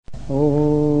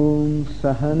ॐ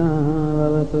सहना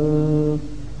भवतु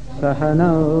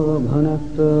सहनौ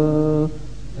भुनक्तु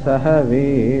सह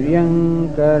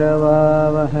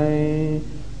वीर्यङ्करवावहै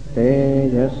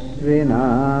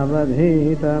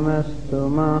तेजस्विनावधीतमस्तु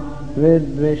मा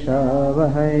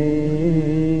विद्विषावहै।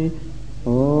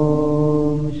 ॐ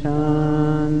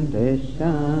शान्ति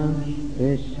शान्ति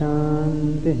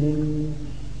शान्तिः।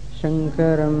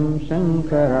 शङ्करं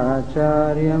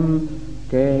शङ्कराचार्यं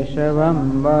केशवं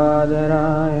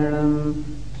बादरायणं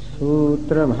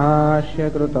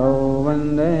सूत्रभाष्यकृतौ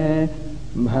वन्दे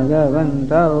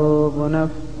भगवन्तौ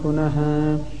पुनः पुनः।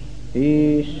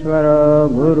 ईश्वरो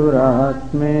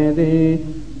गुरुरात्मेति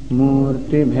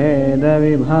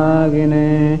मूर्तिभेदविभागिने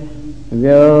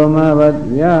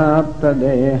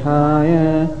व्योमवद्व्याप्तदेहाय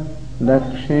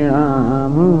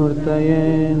दक्षिणामूर्तये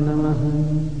नमः।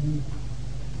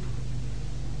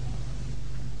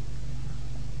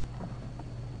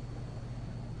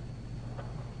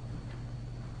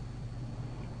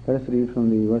 Let us read from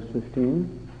the verse 15.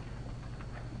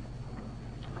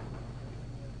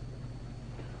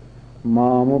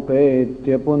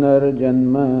 मामुपेत्य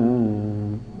पुनर्जन्म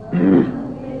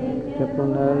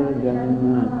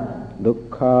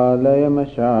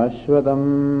दुःखालयमशाश्वतम्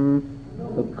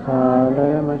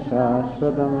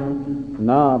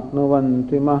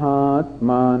नाप्नुवन्ति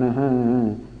महात्मानः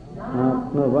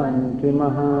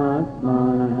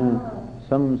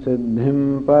संसिद्धिं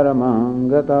परमां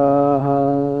गताः।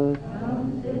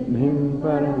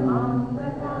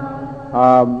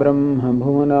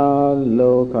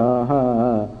 आब्रह्मभुवनाल्लोकाः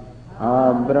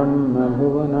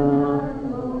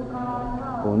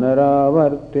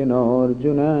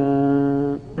पुनरावर्तिनोऽर्जुन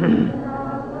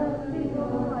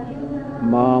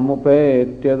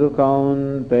मामुपेत्य तु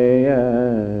कौन्तेय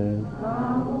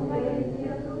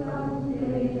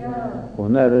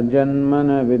पुनर्जन्म न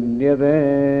विद्यते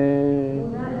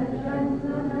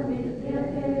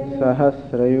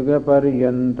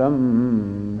सहस्रयुगपर्यन्तम्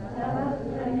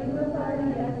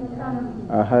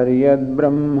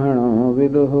अहर्यद्ब्रह्मणो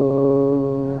विदुः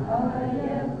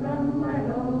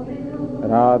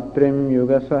रात्रिं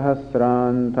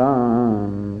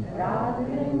युगसहस्रान्ताम्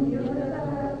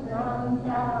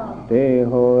ते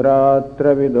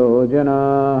होरात्रविदो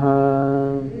जनाः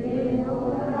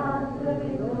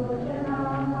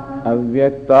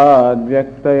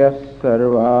अव्यक्ताद्व्यक्तयः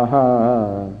सर्वाः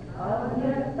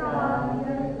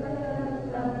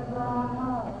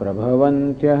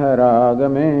प्रभवन्त्यः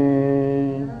रागमे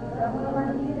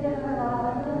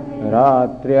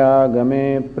रात्र्यागमे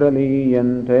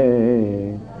प्रलीयन्ते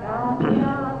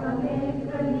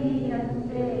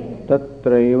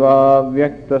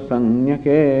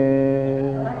तत्रैवाव्यक्तसंज्ञके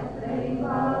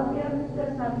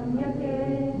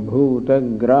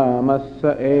भूतग्रामः स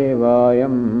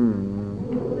एवायम्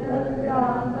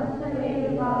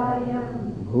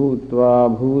भूत्वा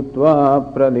भूत्वा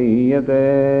प्रलीयते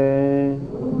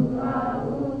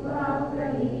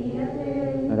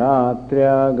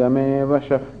रात्र्यागमे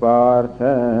वशः Partha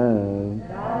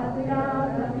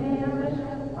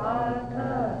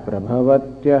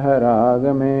प्रभवत्यः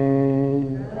रागमे।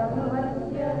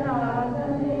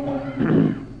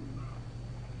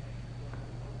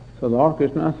 So Lord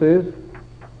Krishna says,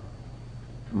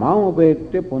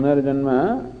 Mamupetya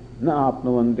punarjanma na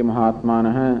apnuvanti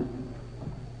mahatmanah.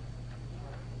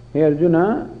 Hey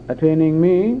Arjuna, attaining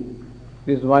me,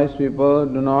 these wise people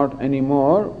do not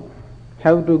anymore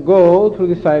have to go through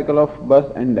the cycle of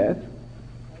birth and death.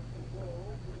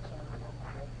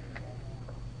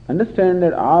 Understand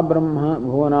that Brahma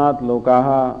Bhuvanat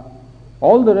Lokaha,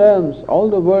 all the realms, all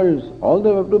the worlds, all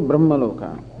the way up to Brahma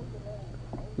Loka.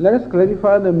 Let us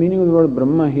clarify the meaning of the word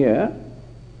Brahma here.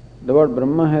 The word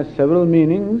Brahma has several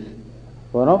meanings.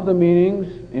 One of the meanings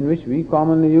in which we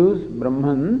commonly use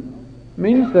Brahman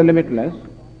means the limitless.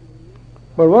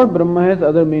 But word Brahma has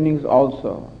other meanings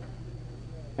also.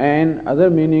 And other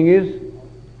meaning is,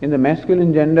 in the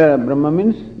masculine gender, Brahma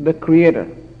means the creator.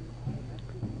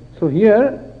 So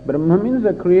here, Brahma means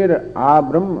the creator.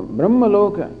 Brahma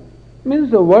Loka means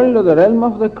the world or the realm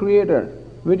of the creator,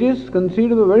 which is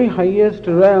considered the very highest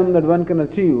realm that one can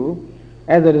achieve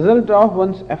as a result of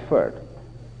one's effort.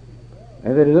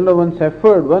 As a result of one's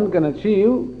effort, one can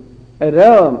achieve a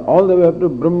realm all the way up to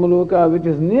Brahma Loka, which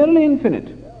is nearly infinite.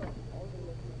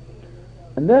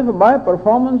 And therefore, by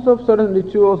performance of certain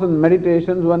rituals and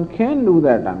meditations, one can do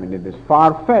that. I mean, it is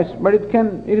far-fetched, but it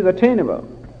is attainable.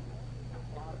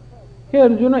 Here,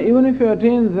 Arjuna, even if you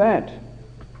attain that,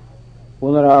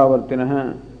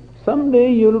 punaravartinaha,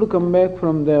 someday you will come back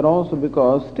from there also,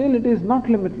 because still it is not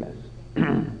limitless.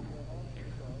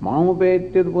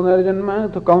 Mamupetyat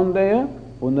punarjanma, to Kaunteya,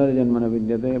 punarjanmana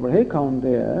vidyate. But hey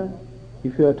Kaunteya,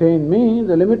 If you attain me,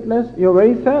 the limitless, your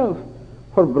very self.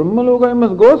 For Brahmaloka, you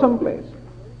must go someplace.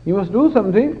 You must do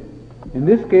something. In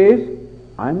this case,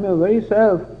 I am your very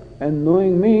self, and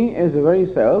knowing me as the very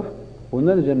self,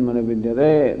 punarjanmana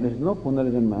vidyate. There is no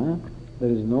punarjanma. There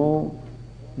is no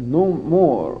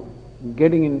more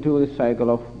getting into this cycle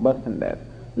of birth and death.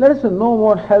 Let us say no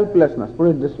more helplessness. Put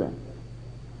it this way.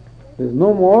 There is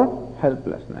no more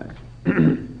helplessness.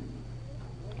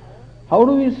 How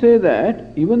do we say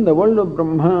that even the world of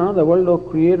Brahma, the world of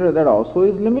Creator, that also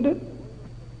is limited?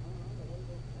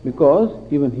 Because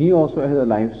even he also has a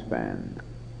lifespan.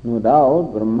 No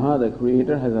doubt, Brahma, the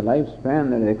Creator, has a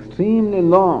lifespan that is extremely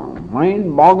long,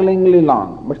 mind-bogglingly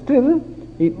long. But still,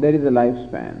 there is a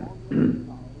lifespan.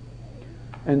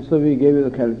 And so we gave you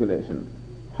the calculation.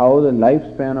 How the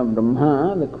lifespan of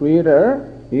Brahma, the Creator,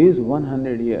 is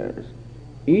 100 years.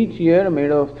 Each year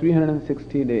made up of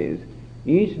 360 days.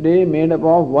 Each day made up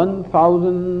of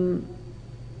 1000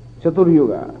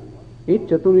 Chaturyuga. Each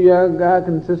Chaturyuga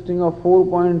consisting of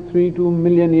 4.32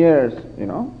 million years,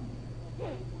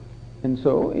 And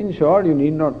so, in short, you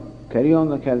need not carry on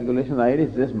the calculation. It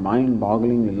is just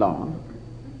mind-bogglingly long.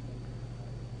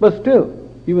 But still,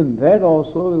 even that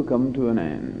also will come to an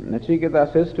end.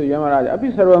 Nachiketa says to Yamaraja, Api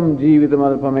sarvam jivitam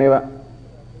alpameva.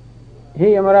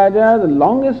 Hey Yamaraja, the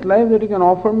longest life that you can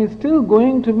offer me is still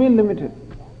going to be limited.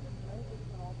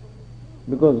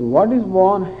 Because what is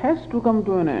born has to come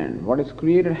to an end. What is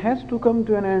created has to come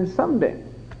to an end someday.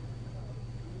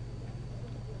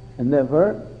 And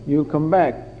therefore, you will come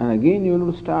back and again you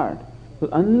will start.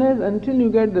 But until you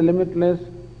get the limitless,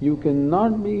 you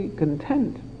cannot be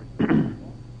content.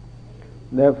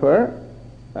 Therefore,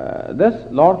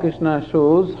 thus Lord Krishna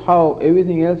shows how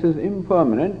everything else is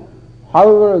impermanent.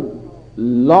 However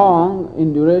long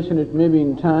in duration it may be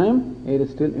in time, it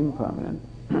is still impermanent.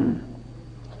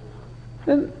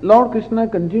 Then Lord Krishna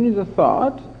continues the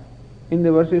thought in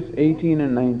the verses 18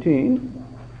 and 19,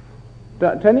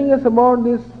 telling us about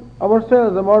this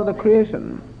ourselves, about the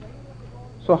creation.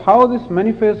 So how this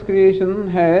manifest creation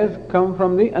has come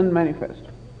from the unmanifest.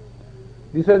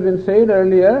 This has been said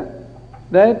earlier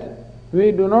that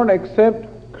we do not accept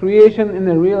creation in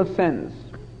the real sense.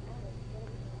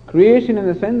 Creation in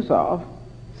the sense of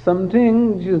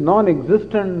something which is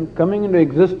non-existent coming into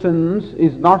existence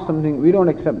is not something, we don't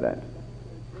accept that.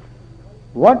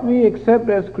 What we accept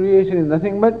as creation is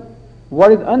nothing but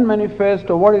what is unmanifest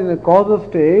or what is in the causal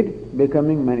state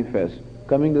becoming manifest,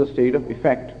 coming to the state of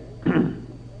effect.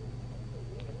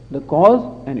 The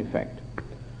cause and effect.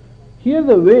 Here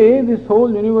the way this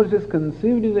whole universe is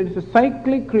conceived is that it's a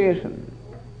cyclic creation.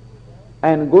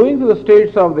 And going through the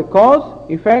states of the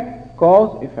cause,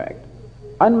 effect.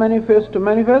 Unmanifest to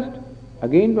manifest,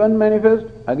 again to unmanifest,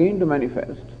 again to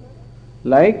manifest.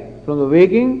 Like from the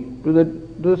waking to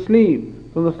the sleep,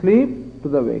 from the sleep to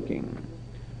the waking.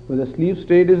 Where the sleep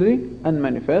state is the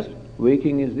unmanifest,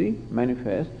 waking is the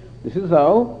manifest. This is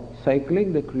how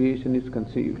cyclic the creation is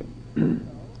conceived.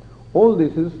 All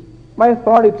this is by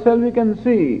thought itself we can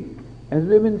see. As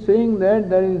we have been saying that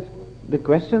there is the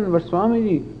question, but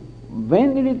Swamiji,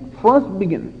 when did it first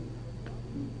begin?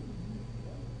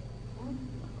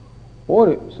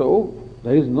 So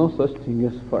there is no such thing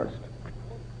as first.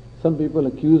 Some people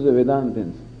accuse the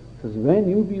Vedantins. Says, when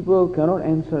you people cannot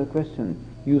answer a question,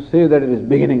 you say that it is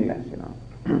beginningless,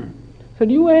 So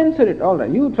you answer it, all right.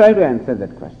 You try to answer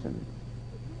that question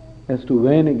as to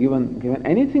when a given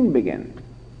anything began.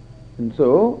 And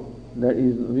so that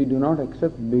is, we do not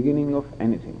accept beginning of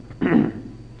anything.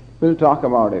 We'll talk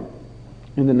about it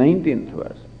in the 19th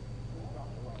verse.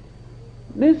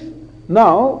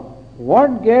 Now,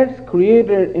 what gets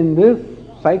created in this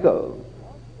cycle,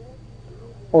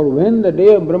 or when the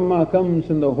day of Brahma comes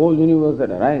in the whole universe that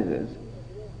arises,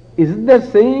 is it the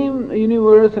same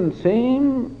universe and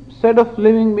same set of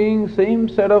living beings, same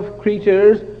set of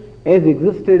creatures as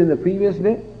existed in the previous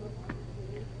day?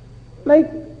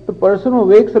 Like the person who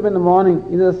wakes up in the morning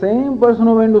is the same person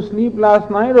who went to sleep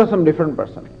last night or some different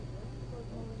person?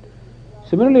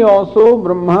 Similarly also,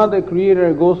 Brahma the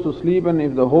Creator goes to sleep, and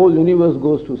if the whole universe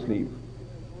goes to sleep,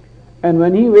 and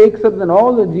when he wakes up, then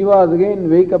all the jivas again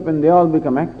wake up and they all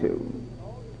become active.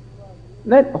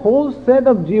 That whole set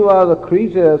of jivas, the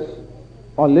creatures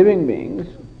or living beings,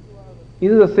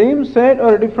 is the same set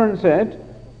or a different set?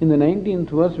 In the 19th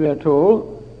verse we are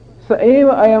told, Sa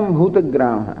eva ayam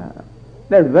bhutagramaha.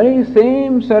 That very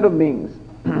same set of beings,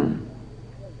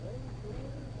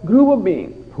 group of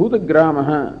beings,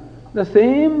 bhutagramaha, the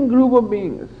same group of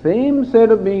beings, same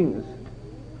set of beings,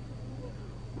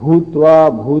 bhutva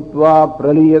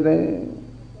praliyate.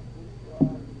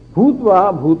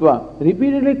 Bhutva,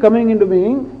 repeatedly coming into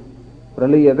being,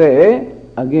 praliyate,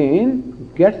 again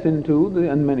gets into the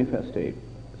unmanifest state.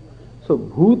 So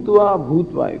bhutva,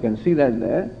 bhutva, you can see that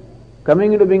there,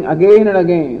 coming into being again and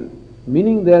again,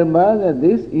 meaning thereby that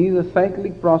this is a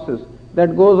cyclic process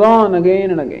that goes on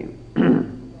again and again.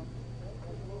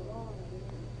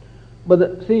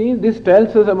 But see, this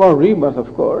tells us about rebirth,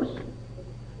 of course.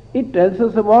 It tells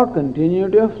us about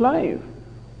continuity of life.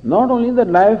 Not only that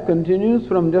life continues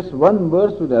from just one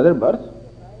birth to the other birth,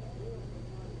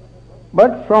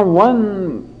 but from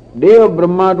one day of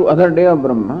Brahma to other day of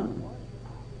Brahma,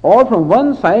 or from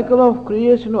one cycle of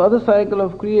creation to other cycle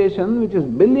of creation, which is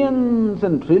billions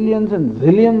and trillions and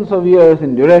zillions of years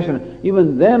in duration,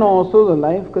 even then also the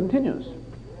life continues.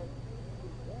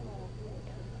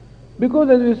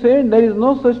 Because as we said, there is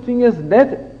no such thing as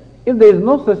death. If there is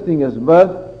no such thing as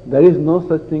birth, there is no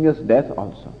such thing as death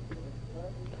also.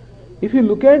 If you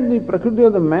look at the prakriti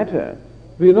of the matter,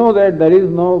 we know that there is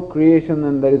no creation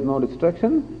and there is no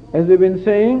destruction. As we've been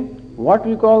saying, what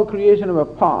we call creation of a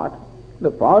pot, the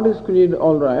pot is created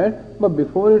all right, but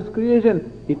before its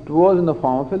creation, it was in the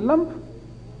form of a lump.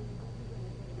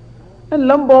 And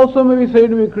lump also may be said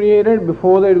to be created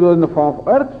before that it was in the form of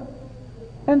earth,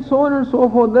 and so on and so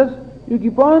forth. Thus, you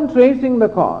keep on tracing the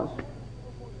cause.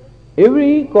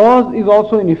 Every cause is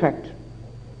also in effect.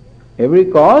 Every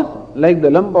cause, like the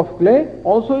lump of clay,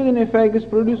 also is in effect is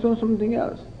produced on something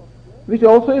else, which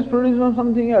also is produced on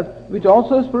something else, which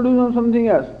also is produced on something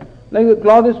else. Like the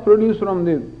cloth is produced from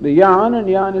the yarn, and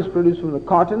yarn is produced from the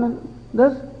cotton, and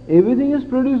thus everything is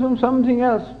produced from something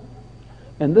else.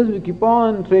 And thus we keep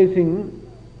on tracing.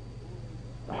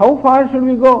 How far should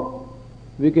we go?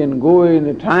 We can go in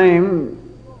a time,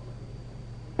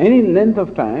 any length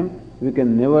of time, we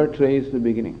can never trace the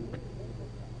beginning.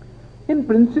 In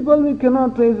principle, we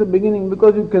cannot trace the beginning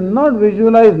because you cannot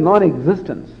visualize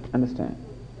non-existence. Understand?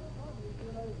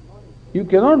 You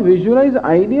cannot visualize the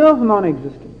idea of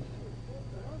non-existence.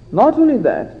 Not only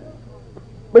that,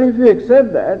 but if you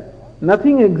accept that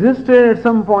nothing existed at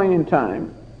some point in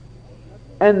time,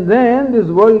 and then this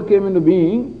world came into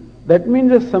being, that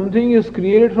means that something is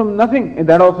created from nothing, and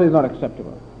that also is not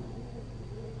acceptable.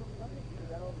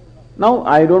 Now,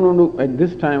 I don't want to at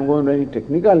this time go into any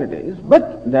technicalities,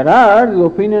 but there are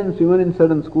opinions even in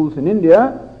certain schools in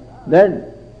India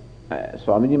that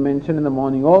Swamiji mentioned in the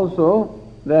morning also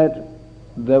that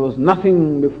there was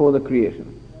nothing before the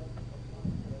creation.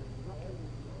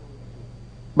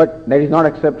 But that is not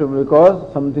acceptable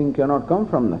because something cannot come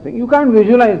from nothing. You can't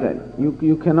visualize that.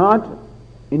 You cannot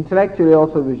intellectually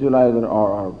also visualize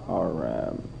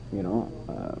or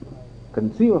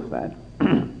conceive of that.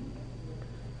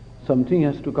 Something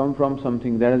has to come from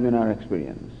something. That has been our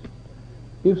experience.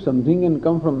 If something can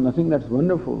come from nothing, that's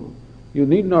wonderful. You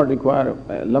need not require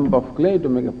a lump of clay to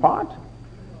make a pot,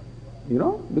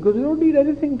 because you don't need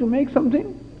anything to make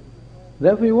something.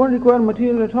 Therefore, you won't require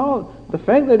material at all. The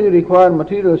fact that you require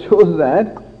material shows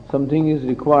that something is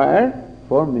required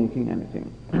for making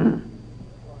anything.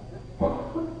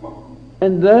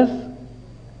 And thus,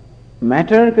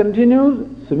 matter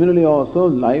continues, similarly also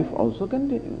life also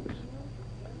continues.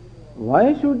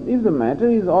 Why should, if the matter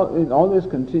is always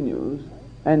continues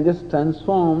and just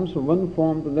transforms from one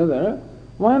form to another,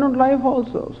 why not life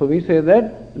also? So we say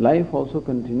that life also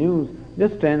continues,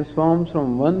 just transforms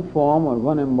from one form or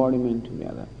one embodiment to the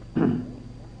other.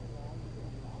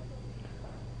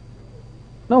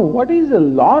 Now, what is the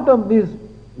lot of this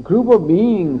group of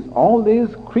beings, all these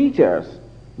creatures,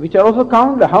 which are also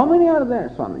counted? How many are there,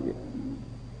 Swamiji?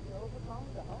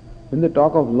 When they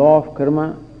talk of law of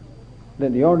karma,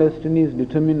 that your destiny is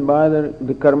determined by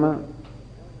the karma,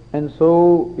 and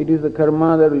so it is the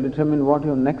karma that will determine what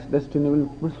your next destiny will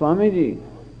be. But Swamiji,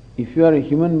 if you are a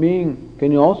human being,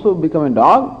 can you also become a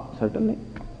dog? Certainly.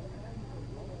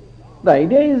 The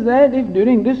idea is that if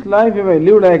during this life if I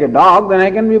live like a dog, then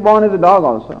I can be born as a dog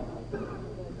also.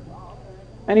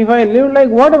 And if I live like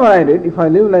whatever I did, if I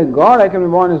live like God, I can be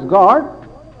born as God.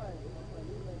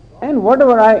 And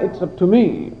it's up to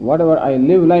me. Whatever I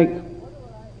live like,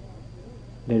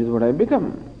 that is what I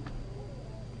become.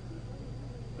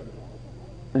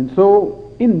 And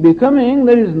so, in becoming,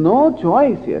 there is no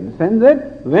choice here. In the sense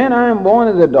that when I am born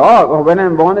as a dog or when I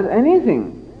am born as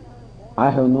anything,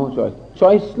 I have no choice.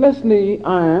 Choicelessly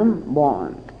I am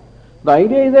born. The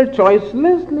idea is that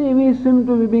choicelessly we seem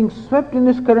to be being swept in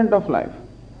this current of life.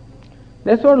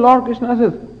 That's what Lord Krishna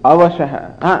says,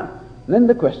 avashaha. Then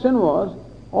the question was,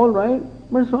 all right,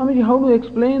 but Swamiji, how do you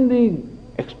explain the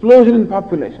explosion in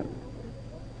population?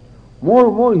 More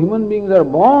and more human beings are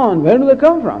born. Where do they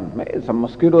come from? Some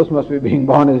mosquitoes must be being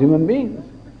born as human beings.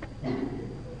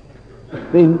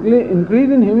 The increase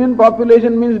in human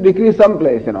population means decrease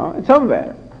someplace,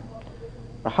 somewhere.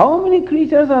 How many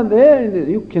creatures are there in this?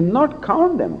 You cannot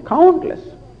count them, countless.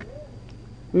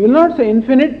 We will not say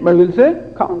infinite, but we will say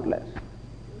countless.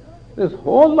 This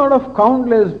whole lot of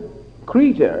countless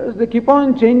creatures, they keep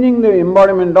on changing their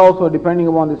embodiment also depending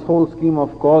upon this whole scheme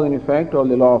of cause and effect or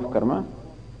the law of karma.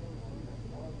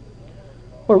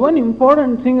 But one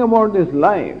important thing about this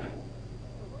life,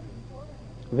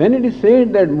 when it is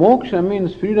said that moksha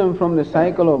means freedom from the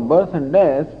cycle of birth and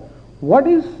death, what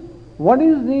is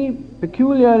the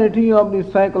peculiarity of this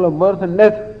cycle of birth and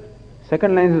death?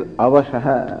 Second line is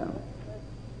avashaha.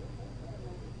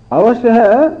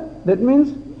 Avashaha, that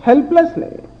means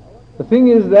helplessly. The thing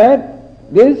is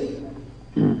that this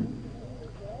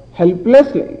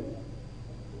helplessly,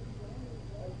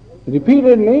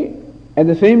 repeatedly, at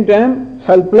the same time,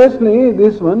 helplessly,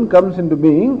 this one comes into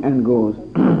being and goes.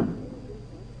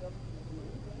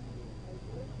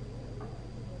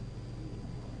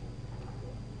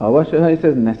 Avashaha, he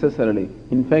says necessarily.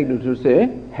 In fact, it should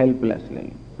say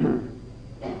helplessly.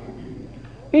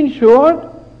 In short,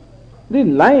 the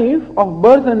life of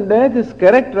birth and death is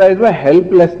characterized by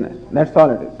helplessness. That's all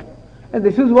it is. And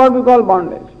this is what we call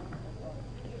bondage.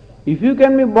 If you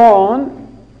can be born,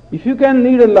 if you can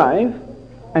lead a life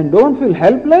and don't feel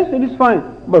helpless, it is fine.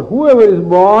 But whoever is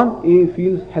born, he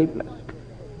feels helpless.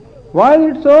 Why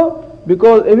is it so?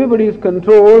 Because everybody is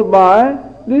controlled by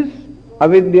this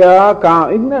avidya,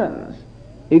 ignorance.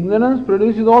 Ignorance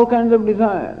produces all kinds of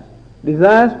desires.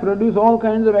 Desires produce all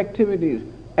kinds of activities.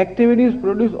 Activities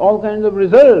produce all kinds of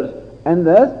results, and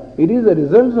thus it is the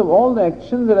results of all the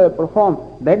actions that I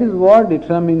perform. That is what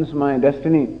determines my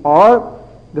destiny or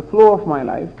the flow of my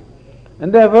life.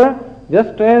 And therefore,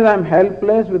 just as I am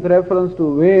helpless with reference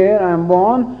to where I am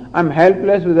born, I am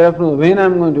helpless with reference to when I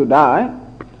am going to die,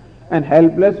 and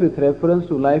helpless with reference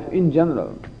to life in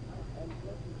general.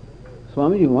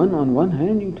 Swamiji, on one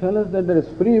hand you tell us that there is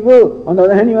free will, on the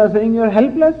other hand you are saying you are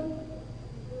helpless.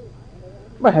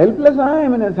 But helpless I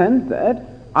am in a sense that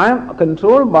I am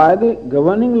controlled by the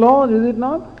governing laws, is it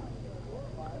not?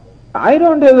 I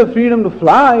don't have the freedom to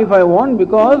fly if I want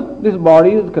because this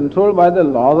body is controlled by the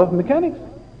laws of mechanics.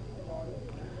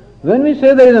 When we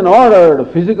say there is an order, a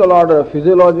physical order, a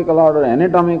physiological order,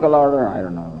 anatomical order, I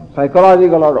don't know,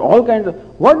 psychological order, all kinds of,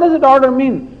 what does that order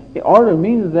mean? The order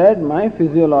means that my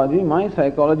physiology, my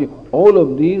psychology, all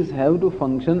of these have to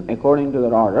function according to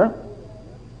that order,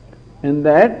 and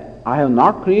that I have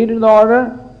not created the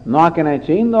order, nor can I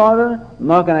change the order,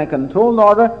 nor can I control the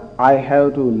order. I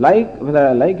have to whether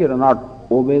I like it or not,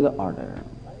 obey the order.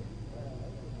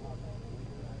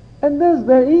 And thus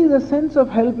there is a sense of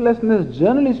helplessness,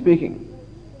 generally speaking,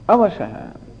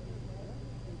 avashaha.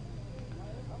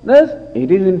 Thus it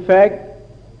is in fact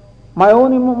my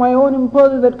own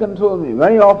impulses that control me.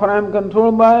 Very often I am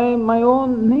controlled by my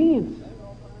own needs.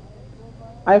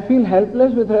 I feel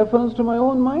helpless with reference to my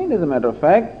own mind, as a matter of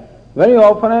fact. Very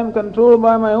often I am controlled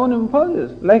by my own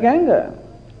impulses, like anger,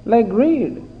 like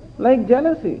greed, like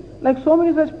jealousy, like so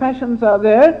many such passions are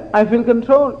there, I feel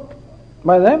controlled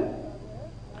by them.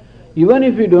 Even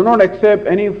if you do not accept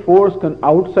any force,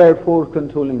 outside force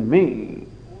controlling me,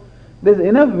 there is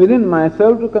enough within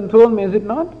myself to control me, is it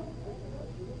not?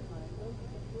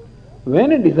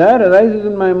 When a desire arises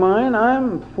in my mind, I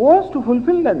am forced to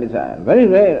fulfill that desire. Very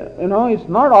rare. It's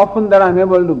not often that I am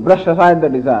able to brush aside the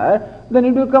desire, then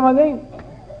it will come again.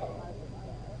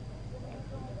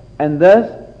 And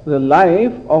thus, the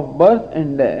life of birth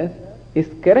and death is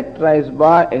characterized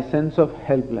by a sense of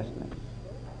helplessness.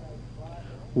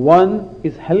 One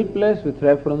is helpless with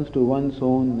reference to one's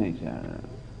own nature.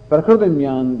 Prakritim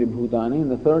yanti bhutani, in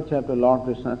the third chapter, Lord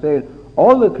Krishna said,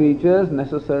 all the creatures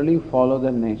necessarily follow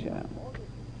their nature.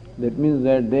 That means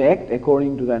that they act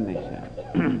according to that nature.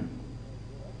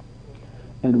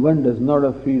 And one does not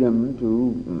have freedom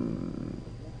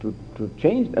to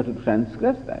change that, to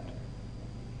transgress that.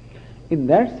 In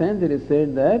that sense, it is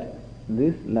said that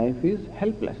this life is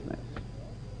helplessness.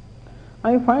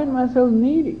 I find myself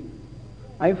needy.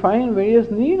 I find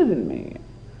various needs in me.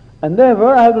 And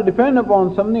therefore, I have to depend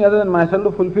upon something other than myself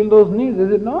to fulfill those needs,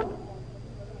 is it not?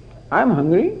 I am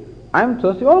hungry, I am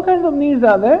thirsty, all kinds of needs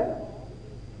are there.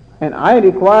 And I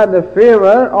require the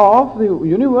favor of the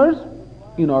universe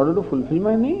in order to fulfill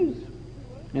my needs.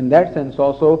 In that sense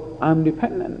also, I am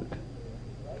dependent.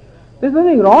 There is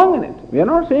nothing wrong in it. We are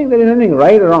not saying there is anything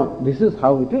right or wrong. This is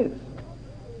how it is.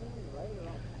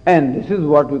 And this is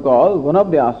what we call, one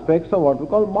of the aspects of what we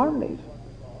call bondage.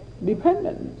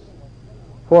 Dependence.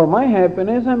 For my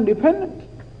happiness, I am dependent.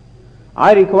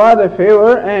 I require the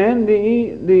favor and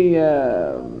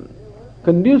the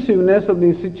conduciveness of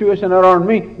the situation around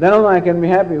me. Then only I can be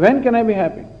happy. When can I be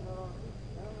happy?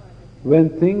 When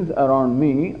things around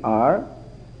me are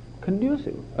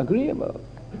conducive, agreeable.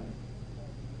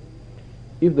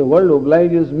 If the world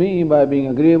obliges me by being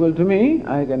agreeable to me,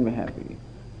 I can be happy.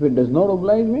 If it does not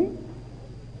oblige me,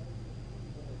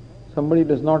 somebody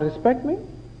does not respect me,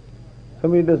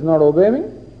 somebody does not obey me,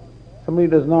 somebody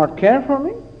does not care for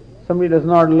me, somebody does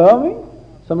not love me,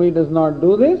 somebody does not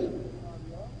do this,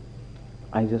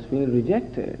 I just feel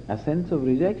rejected. A sense of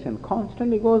rejection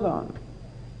constantly goes on.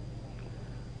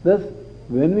 Thus,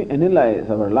 when we analyze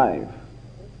our life,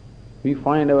 we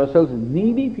find ourselves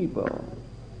needy people.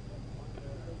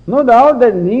 No doubt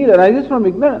that need arises from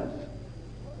ignorance.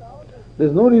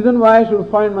 There's no reason why I should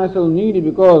find myself needy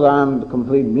because I am the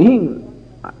complete being.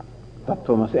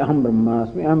 Tattvamasi, aham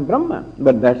brahmasmi, I am Brahma.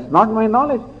 But that's not my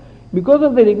knowledge. Because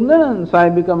of that ignorance, I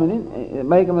become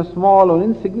a small or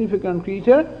insignificant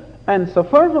creature and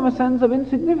suffer from a sense of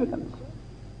insignificance.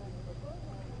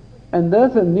 And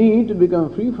there's a need to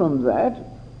become free from that,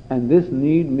 and this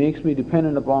need makes me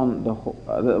dependent upon the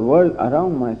world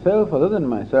around myself, other than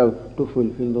myself, to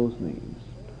fulfill those needs.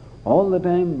 All the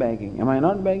time begging. Am I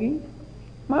not begging?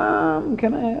 Mom,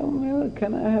 can I have milk?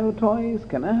 Can I have toys?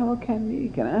 Can I have a candy?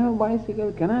 Can I have a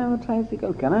bicycle? Can I have a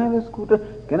tricycle? Can I have a scooter?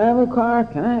 Can I have a car?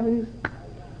 Can I have this?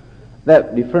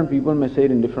 That different people may say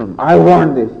it in different, I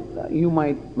want this. You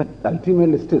might, but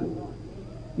ultimately still,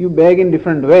 you beg in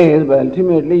different ways, but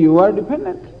ultimately you are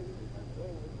dependent.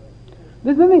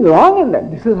 There's nothing wrong in that.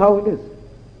 This is how it is.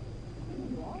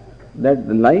 That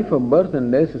the life of birth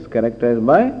and death is characterized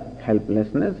by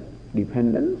helplessness,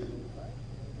 dependence,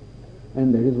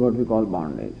 and that is what we call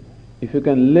bondage. If you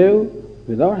can live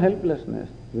without helplessness,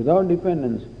 without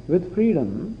dependence, with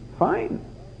freedom, fine.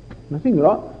 Nothing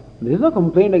wrong. There is no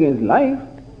complaint against life.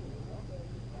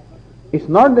 It's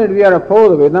not that we are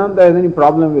opposed. Vedanta has any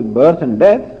problem with birth and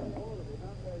death.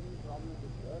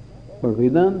 But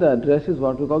Vedanta addresses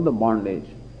what we call the bondage.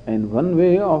 And one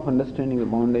way of understanding the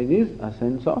bondage is a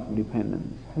sense of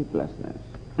dependence, helplessness.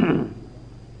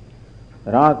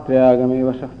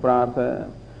 Ratriyagame vashah prartha.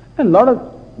 A lot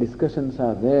of discussions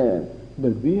are there,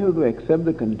 but we have to accept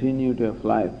the continuity of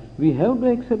life. We have to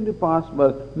accept the past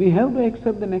birth. We have to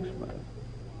accept the next birth.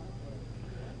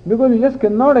 Because you just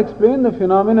cannot explain the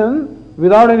phenomenon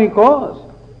without any cause.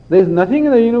 There is nothing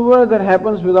in the universe that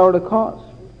happens without a cause.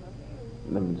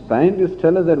 The scientists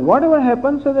tell us that whatever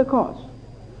happens has a cause.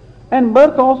 And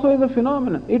birth also is a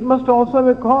phenomenon. It must also have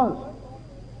a cause.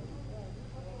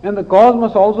 And the cause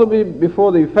must also be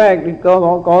before the effect.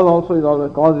 Cause is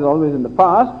always in the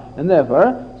past, and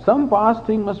therefore some past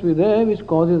thing must be there which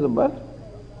causes the birth.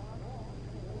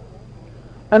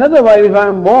 And otherwise, if I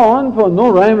am born for no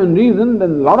rhyme and reason, then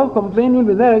a lot of complaint will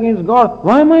be there against God.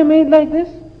 Why am I made like this?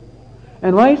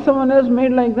 And why is someone else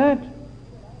made like that?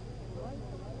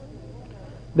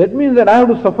 That means that I have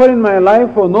to suffer in my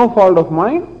life for no fault of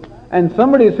mine, and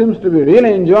somebody seems to be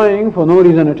really enjoying for no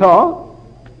reason at all.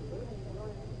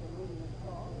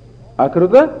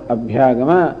 Akruta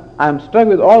abhyagama. I am struck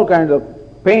with all kinds of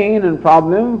pain and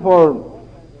problem for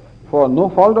no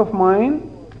fault of mine.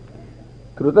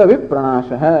 Kruta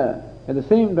vipranashaha. At the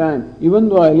same time, even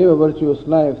though I live a virtuous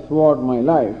life throughout my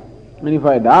life, and if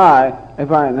I die,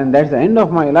 and that's the end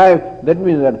of my life, that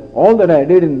means that all that I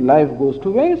did in life goes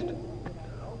to waste.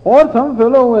 Or some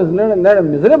fellow who has led a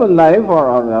miserable life or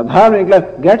a dharmic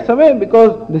life gets away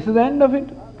because this is the end of it.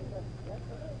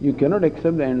 You cannot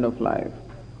accept the end of life.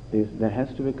 There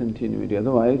has to be continuity.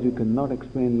 Otherwise, you cannot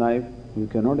explain life. You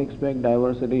cannot expect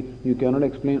diversity. You cannot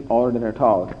explain order at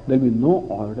all. There will be no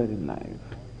order in life.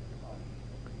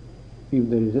 If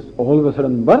there is just all of a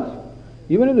sudden birth,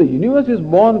 even if the universe is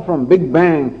born from Big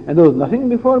Bang and there was nothing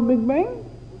before Big Bang,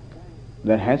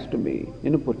 there has to be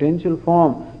in a potential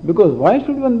form. Because why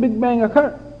should one Big Bang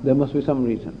occur? There must be some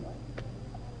reason.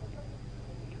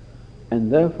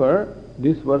 And therefore,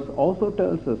 this verse also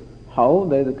tells us how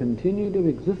there is a continuity of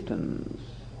existence.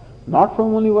 Not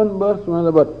from only one birth to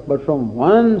another birth, but from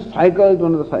one cycle to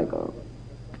another cycle.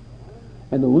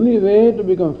 And the only way to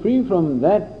become free from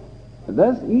that,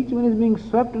 thus each one is being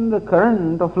swept in the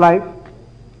current of life,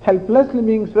 helplessly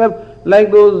being swept,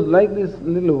 like these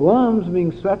little worms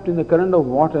being swept in the current of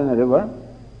water in a river.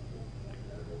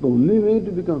 The only way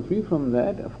to become free from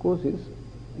that, of course,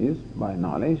 is by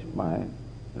knowledge,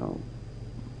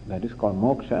 that is called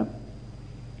moksha.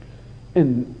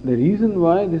 And the reason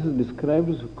why this is described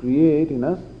is to create in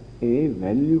us a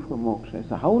value for moksha.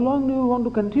 So how long do you want to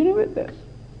continue with this?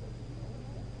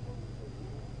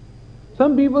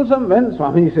 Some people, when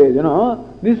Swami says,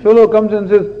 this fellow comes and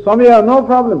says, Swami, I have no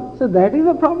problem. So that is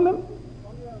a problem.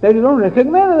 That you don't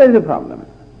recognize that there is a problem.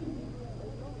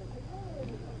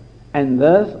 And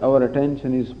thus our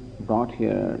attention is brought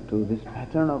here to this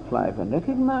pattern of life and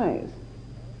recognize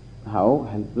How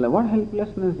helpless, what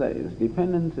helplessness there is,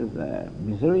 dependence is there,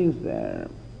 misery is there.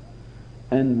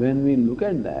 And when we look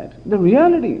at that, the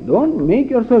reality, don't make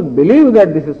yourself believe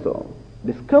that this is so.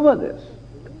 Discover this.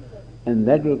 And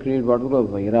that will create what we call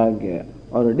vairagya,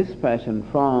 or a dispassion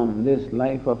from this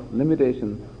life of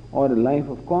limitation, or a life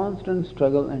of constant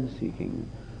struggle and seeking.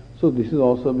 So this is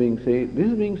also being said, this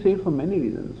is being said for many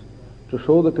reasons. To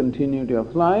show the continuity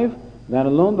of life, then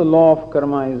alone the law of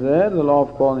karma is there, the law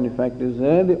of cause and effect is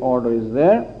there, the order is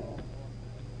there,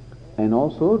 and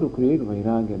also to create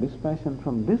vairagya, dispassion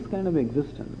from this kind of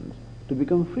existence, to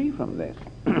become free from this.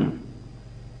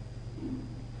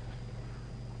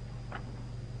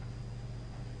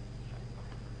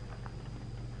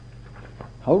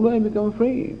 How do I become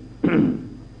free?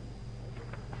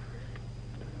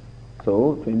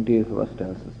 So, 20th verse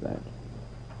tells us that.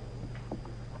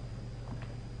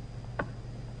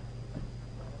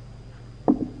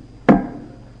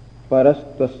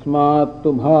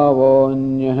 परस्तस्मात्तु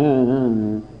भावोऽन्यः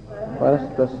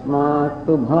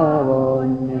परस्तस्मात्तु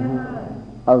भावोऽन्यः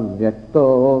अव्यक्तो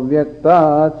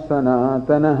व्यक्तात्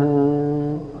सनातनः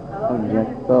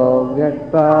अव्यक्तो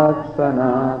व्यक्तात्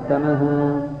सनातनः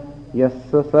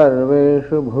यस्य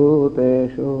सर्वेषु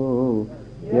भूतेषु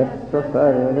यस्य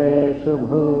सर्वेषु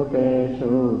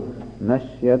भूतेषु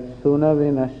नश्यत्सु न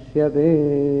विनश्यते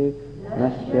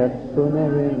नश्यत्सु न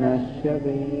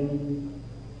विनश्यते.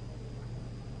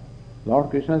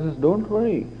 Lord Krishna says, don't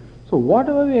worry. So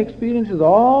whatever we experience is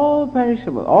all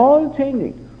perishable, all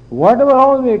changing. Whatever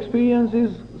all we experience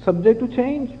is subject to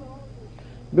change.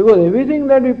 Because everything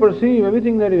that we perceive,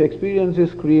 everything that we experience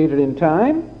is created in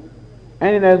time,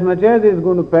 and in as much as it is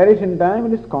going to perish in time,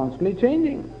 it is constantly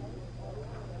changing.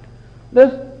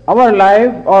 Thus, our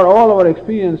life or all our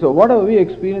experience or whatever we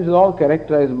experience is all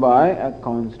characterized by a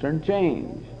constant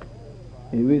change.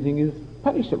 Everything is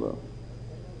perishable.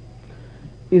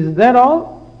 Is that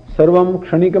all? Sarvam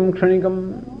kshanikam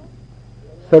kshanikam,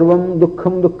 sarvam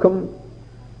dukkham dukkham,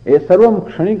 sarvam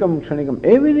kshanikam kshanikam.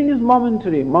 Everything is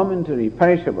momentary, momentary,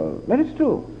 perishable. That is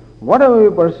true. Whatever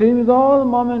we perceive is all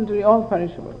momentary, all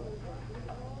perishable.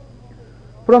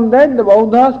 From that, the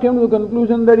Bauddhas came to the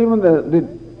conclusion that even the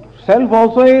self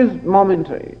also is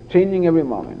momentary, changing every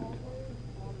moment.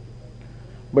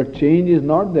 But change is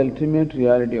not the ultimate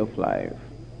reality of life.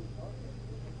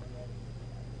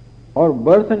 Or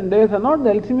birth and death are not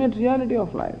the ultimate reality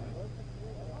of life.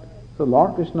 So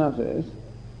Lord Krishna says,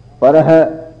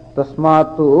 Paraha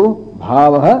tasmatu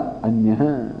bhavaha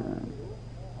anyah.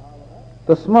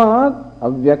 Tasmat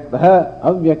avyaktaha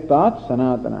avyaktat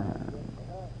sanatanaha.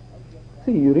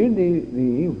 See, you read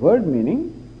the word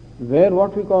meaning, where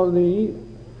what we call the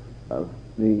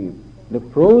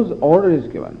prose order is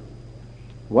given.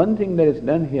 One thing that is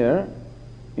done here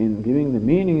in giving the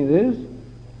meaning is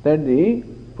that the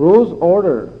prose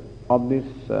order of this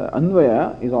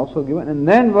Anvaya is also given, and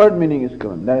then word meaning is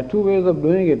given. There are two ways of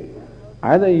doing it.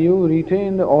 Either you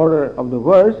retain the order of the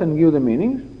verse and give the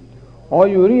meanings, or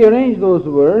you rearrange those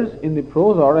words in the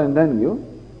prose order and then give.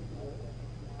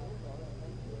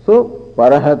 So,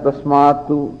 paraha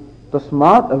tasmatu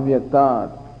tasmat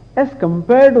avyaktat. As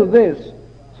compared to this,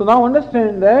 so now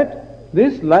understand that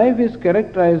this life is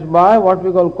characterized by what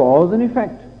we call cause and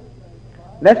effect.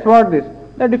 That's what this.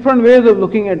 There are different ways of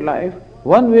looking at life.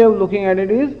 One way of looking at it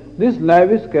is, this life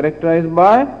is characterized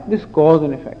by this cause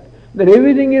and effect. That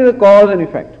everything is a cause and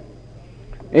effect.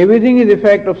 Everything is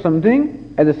effect of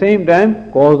something, at the same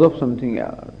time cause of something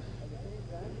else.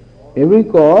 Every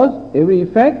cause, every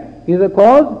effect is a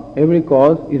cause, every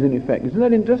cause is an effect. Isn't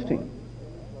that interesting?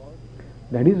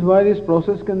 That is why this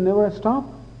process can never stop.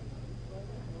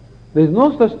 There is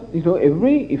no such,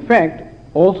 every effect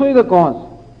also is a cause.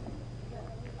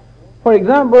 For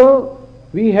example,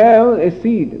 we have a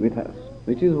seed with us,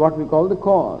 which is what we call the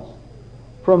cause.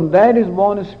 From that is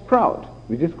born a sprout,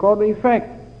 which is called the effect.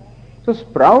 So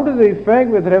sprout is the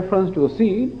effect with reference to a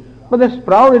seed, but the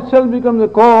sprout itself becomes the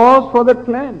cause for that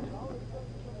plant.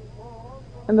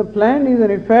 And the plant is an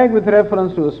effect with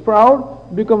reference to a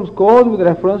sprout, becomes cause with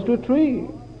reference to a tree.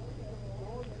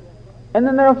 And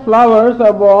then there are flowers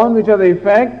are born which are the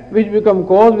effect, which become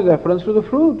cause with reference to the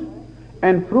fruit.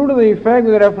 And fruit is the effect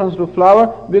with reference to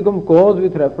flower, become cause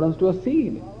with reference to a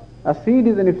seed. A seed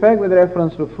is an effect with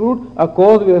reference to fruit, a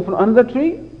cause with reference to another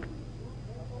tree.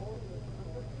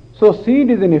 So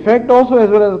seed is an effect also as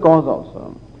well as a cause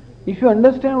also. If you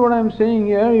understand what I am saying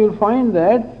here, you will find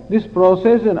that this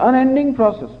process is an unending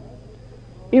process.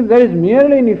 If there is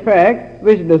merely an effect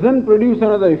which doesn't produce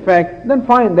another effect, then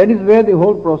fine, that is where the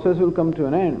whole process will come to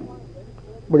an end.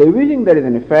 But everything that is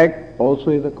an effect also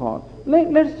is a cause.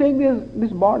 Let's take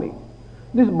this body.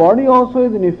 This body also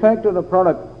is an effect of the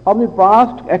product of the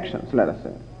past actions, let us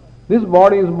say. This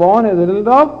body is born as a result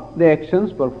of the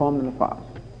actions performed in the past.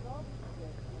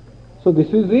 So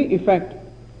this is the effect.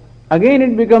 Again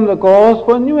it becomes a cause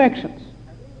for new actions.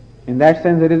 In that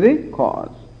sense it is a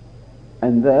cause.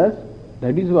 And thus,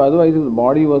 that is why otherwise if the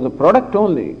body was a product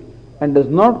only and does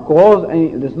not cause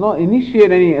any, does not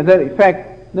initiate any other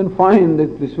effect, then fine,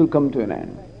 this will come to an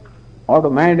end.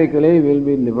 Automatically we will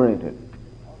be liberated.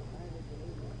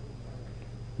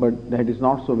 But that is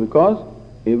not so, because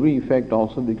every effect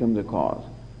also becomes a cause.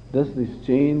 Thus this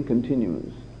chain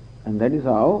continues. And that is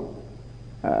how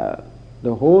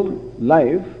the whole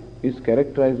life is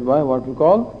characterized by what we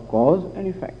call cause and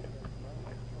effect.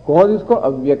 Cause is called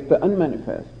avyakta,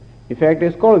 unmanifest. Effect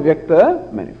is called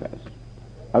vyakta, manifest.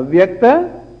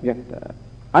 Avyakta, vyakta.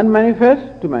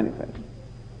 Unmanifest to manifest.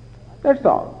 That's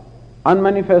all.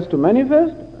 Unmanifest to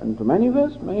manifest, and to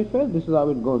manifest, manifest. This is how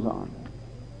it goes on.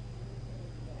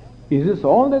 Is this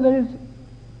all that there is?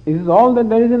 Is this all that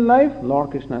there is in life? Lord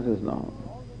Krishna says no.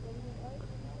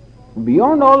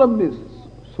 Beyond all of this,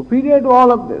 superior to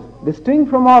all of this, distinct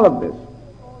from all of this,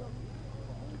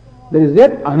 there is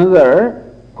yet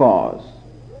another cause,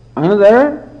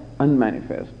 another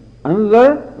unmanifest,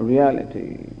 another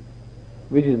reality,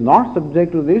 which is not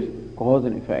subject to this cause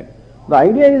and effect. The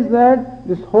idea is that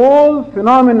this whole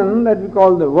phenomenon that we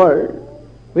call the world,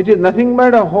 which is nothing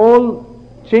but a whole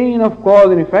chain of cause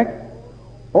and effect,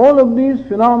 all of these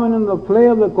phenomena, the play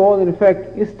of the cause and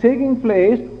effect, is taking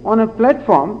place on a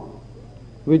platform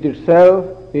which itself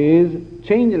is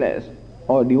changeless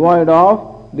or devoid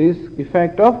of this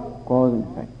effect of cause and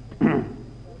effect.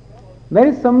 There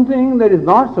is something that is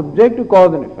not subject to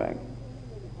cause and effect.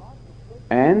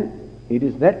 And it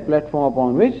is that platform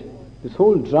upon which this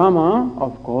whole drama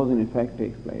of cause and effect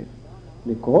takes place.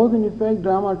 The cause and effect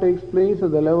drama takes place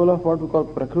at the level of what we call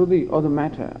prakriti, or the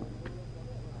matter.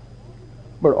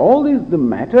 But all this, the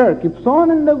matter keeps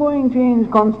on undergoing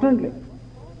change constantly.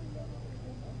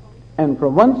 And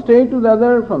from one state to the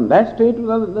other, from that state to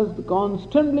the other, thus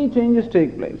constantly changes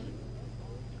take place.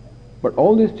 But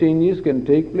all these changes can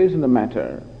take place in the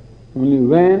matter only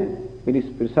when it is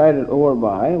presided over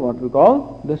by what we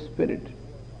call the spirit.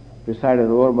 Presided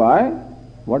over by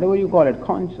whatever you call it,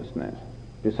 consciousness.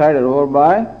 Presided over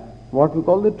by what we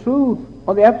call the truth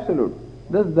or the absolute.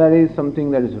 Thus there is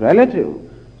something that is relative.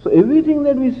 So everything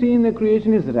that we see in the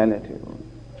creation is relative.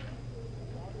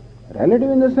 Relative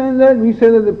in the sense that we say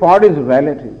that the pot is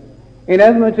relative.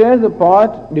 Inasmuch as the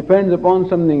pot depends upon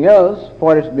something else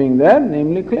for its being there,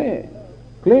 namely clay.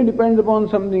 Clay depends upon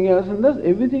something else, and thus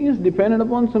everything is dependent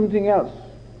upon something else.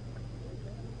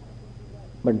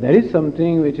 But there is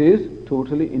something which is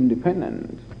totally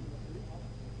independent.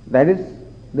 That is,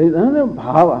 there is another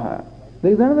bhava,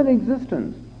 there is another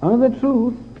existence, another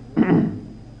truth,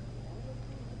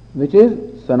 which is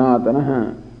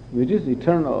sanatana, which is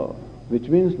eternal, which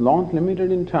means not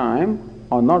limited in time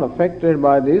or not affected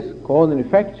by this cause and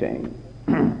effect chain.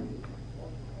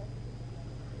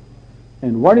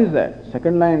 And what is that?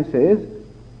 Second line says,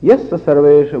 Yassa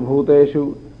sarveshu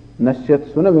bhuteshu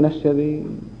nasyat suna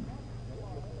vinashyati.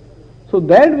 So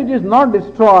that which is not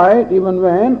destroyed even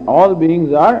when all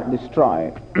beings are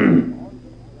destroyed.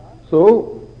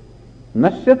 So,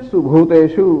 nasyatsu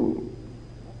bhuteshu.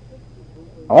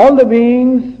 All the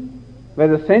beings,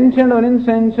 whether sentient or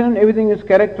insentient, everything is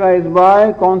characterized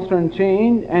by constant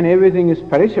change and everything is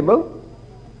perishable.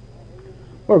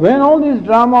 But when all this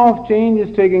drama of change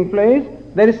is taking place,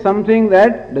 there is something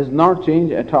that does not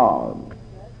change at all.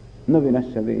 Na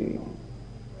vinashyati.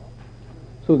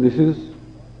 So this is,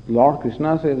 Lord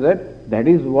Krishna says that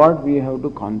is what we have to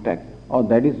contact, or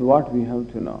that is what we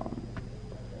have to know.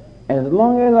 As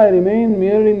long as I remain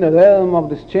merely in the realm of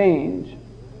this change,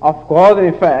 of cause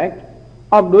and effect,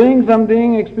 of doing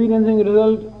something, experiencing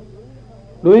result,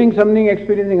 doing something,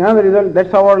 experiencing another result,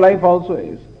 that's how our life also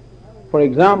is. For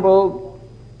example,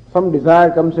 some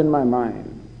desire comes in my mind.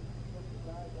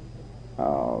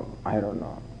 I don't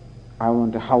know. I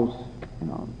want a house, I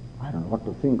don't know what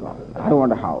to think of. I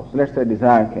want a house. Let's say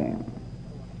desire came.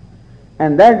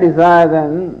 And that desire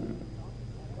then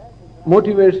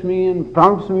motivates me and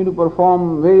prompts me to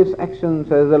perform various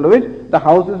actions as a result of which the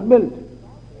house is built.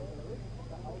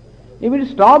 If it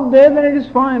stops there, then it is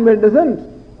fine, but it doesn't.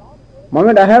 The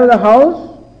moment I have the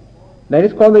house, that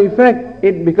is called the effect,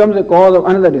 it becomes a cause of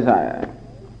another desire.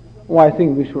 Oh, I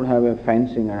think we should have a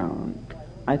fencing around.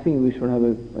 I think we should have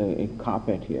a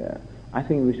carpet here. I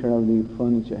think we should have the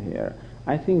furniture here.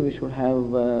 I think we should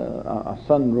have a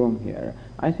sunroom here.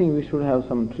 I think we should have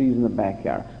some trees in the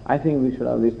backyard. I think we should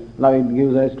have this. Now it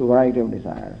gives rise to a variety of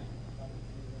desires.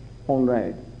 All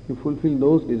right, you fulfill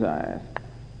those desires.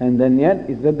 And then yet,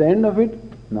 is that the end of it?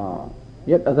 Now,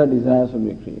 yet other desires will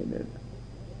be created.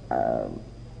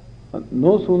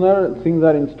 No sooner things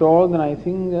are installed than I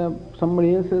think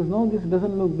somebody else says, no, this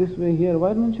doesn't look this way here,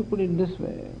 why don't you put it this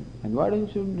way? And why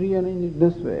don't you rearrange it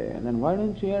this way? And then why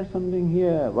don't you add something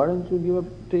here? Why don't you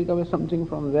take away something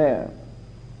from there?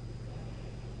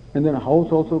 And then house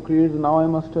also creates, now I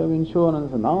must have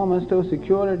insurance, now I must have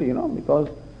security, because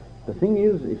the thing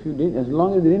is, as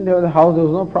long as you didn't have the house, there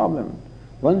was no problem.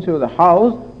 Once you have the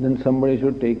house, then somebody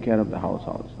should take care of the house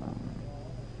also.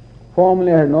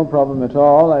 Formerly I had no problem at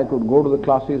all, I could go to the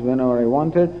classes whenever I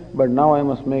wanted, but now I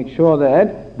must make sure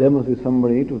that there must be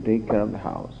somebody to take care of the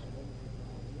house.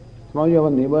 Some of your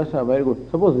neighbors are very good.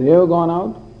 Suppose they have gone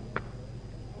out.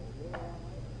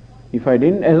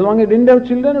 As long as I didn't have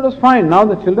children, it was fine. Now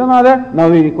the children are there, now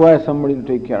we require somebody to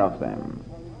take care of them.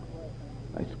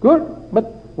 It's good, but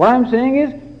what I'm saying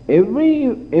is,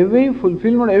 every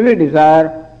fulfillment, every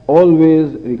desire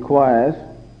always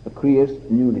creates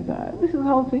new desire. This is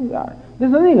how things are.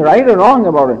 There's nothing right or wrong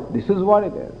about it. This is what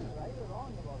it is.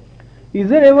 Is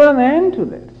there ever an end to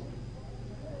this?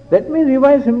 That means if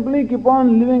I simply keep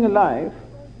on living a life,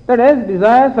 that as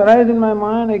desires arise in my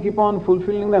mind, I keep on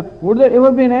fulfilling them, would there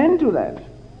ever be an end to that?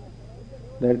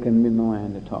 There can be no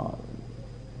end at all.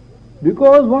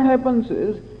 Because what happens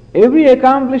is, every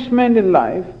accomplishment in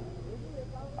life,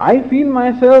 I feel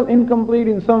myself incomplete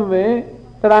in some way,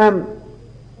 that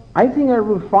I think it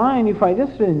would be fine if I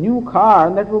just had a new car,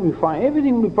 that would be fine.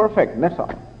 Everything would be perfect, that's all.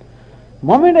 The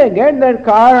moment I get that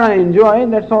car and I enjoy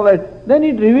it, that's all right. Then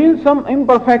it reveals some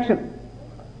imperfection.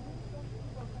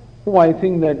 Oh, I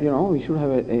think that, we should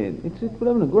have it would have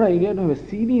been a good idea to have a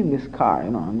CD in this car,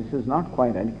 this is not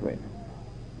quite adequate.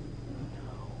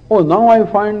 Oh, now I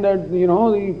find that,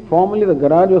 formerly the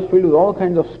garage was filled with all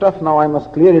kinds of stuff, now I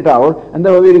must clear it out, and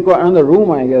then we require another room,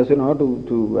 I guess,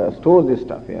 to store this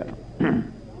stuff here.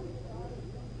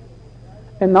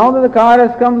 And now that the car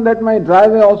has come, that my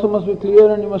driveway also must be clear,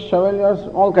 and you must shovel yours,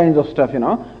 all kinds of stuff,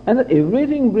 and that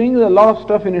everything brings a lot of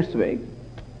stuff in its way.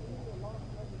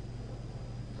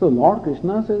 So Lord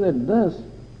Krishna says that thus,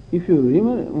 if you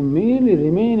merely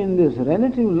remain in this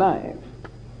relative life,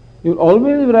 you will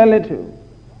always be relative,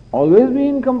 always be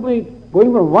incomplete,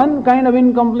 going from one kind of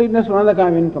incompleteness to another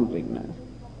kind of incompleteness.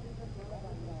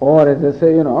 Or as I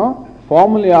say,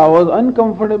 formerly I was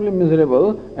uncomfortably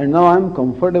miserable and now I am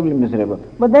comfortably miserable.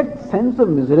 But that sense of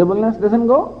miserableness doesn't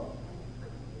go.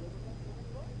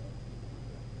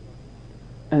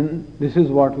 And this is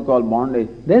what we call bondage.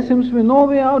 There seems to be no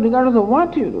way out regardless of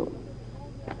what you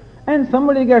do. And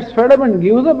somebody gets fed up and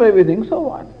gives up everything, so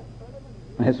what?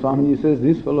 As Swamiji says,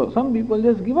 this fellow, some people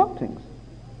just give up things.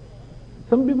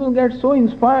 Some people get so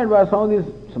inspired by some of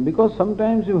these, because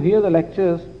sometimes you hear the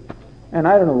lectures, and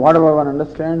I don't know whatever one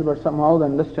understands, but somehow the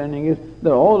understanding is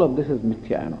that all of this is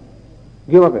mithya,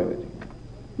 Give up everything.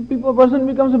 A person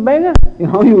becomes a beggar.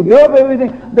 You give up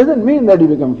everything, doesn't mean that you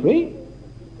become free.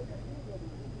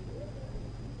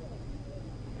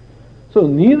 So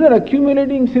neither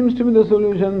accumulating seems to be the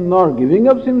solution, nor giving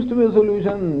up seems to be a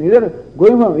solution, neither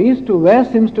going from east to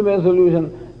west seems to be a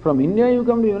solution. From India you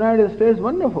come to the United States,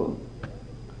 wonderful.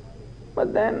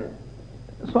 But then,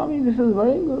 Swami, this is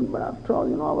very good, but after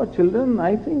all, our children,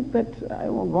 I think that I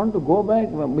want to go back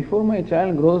before my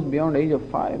child grows beyond age of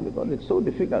 5, because it's so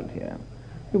difficult here.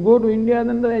 You go to India,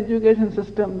 then the education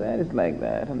system there is like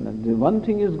that, and the one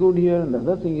thing is good here, and the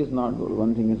other thing is not good.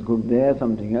 One thing is good there,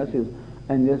 something else is,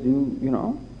 and just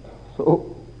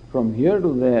so from here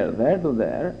to there to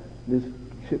there, this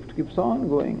shift keeps on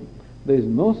going. There is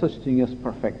no such thing as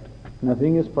perfect.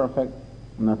 Nothing is perfect.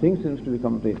 Nothing seems to be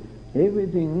complete.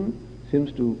 Everything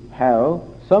seems to have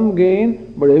some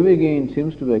gain, but every gain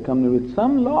seems to be accompanied with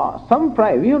some loss, some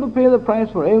price. We have to pay the price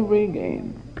for every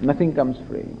gain. Nothing comes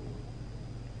free.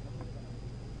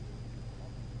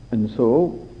 And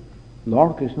so,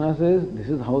 Lord Krishna says, this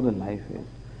is how the life is.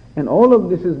 And all of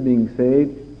this is being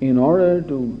said in order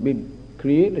to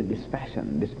create a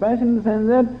dispassion. Dispassion in the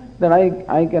sense that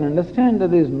I can understand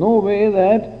that there is no way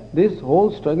that this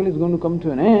whole struggle is going to come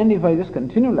to an end if I just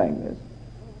continue like this.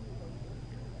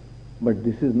 But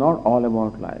this is not all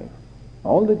about life.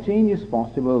 All the change is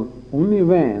possible only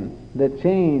when the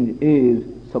change is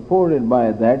supported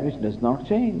by that which does not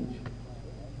change.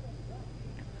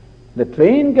 The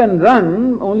train can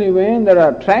run only when there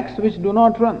are tracks which do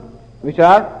not run, which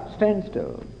are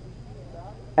standstill.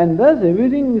 And thus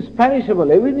everything is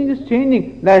perishable, everything is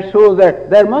changing. That shows that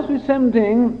there must be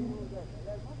something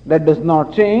that does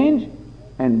not change,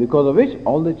 and because of which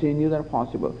all the changes are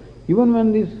possible. Even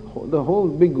when the whole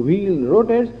big wheel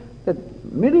rotates, that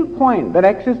middle point, that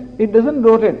axis, it doesn't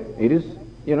rotate. It is,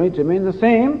 it remains the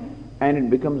same, and it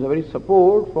becomes a very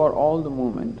support for all the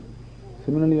movement.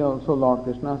 Similarly also Lord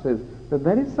Krishna says that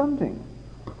there is something,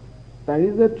 that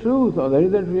is the truth or there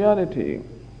is that reality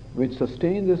which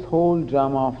sustains this whole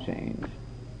drama of change.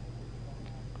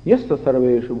 Yes,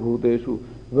 sarveshu bhuteshu,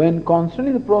 when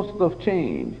constantly the process of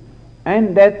change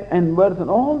and death and birth and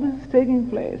all this is taking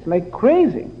place like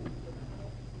crazy.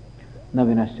 Na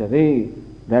vinashyate,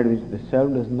 that which the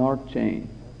self does not change,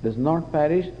 does not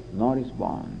perish, nor is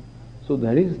born. So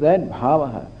there is that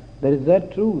bhavaha, there is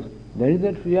that truth, there is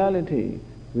that reality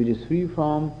which is free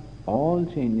from all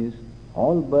changes,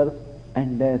 all birth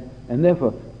and death, and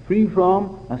therefore free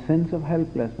from a sense of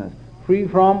helplessness, free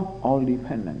from all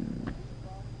dependence.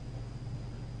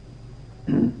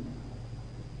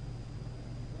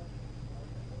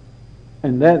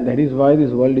 And that is why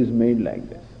this world is made like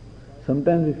this.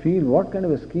 Sometimes we feel what kind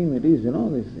of a scheme it is,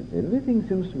 everything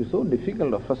seems to be so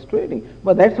difficult or frustrating.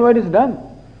 But that's why it is done.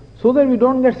 So that we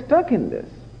don't get stuck in this.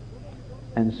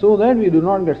 And so that we do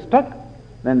not get stuck,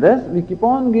 and thus we keep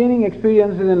on gaining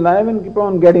experiences in life and keep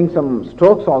on getting some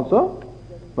strokes also.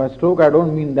 By stroke I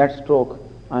don't mean that stroke.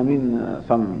 I mean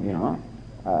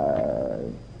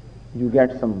you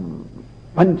get some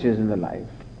punches in the life,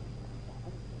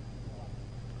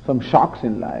 some shocks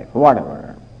in life,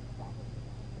 whatever.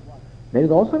 There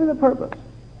is also the purpose.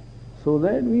 So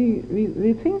that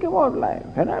we think about life.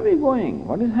 Where are we going?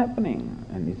 What is happening?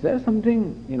 And is there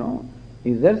something,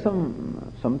 is there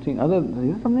something other, is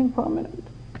there something permanent?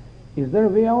 Is there a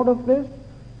way out of this?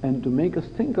 And to make us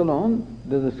think alone,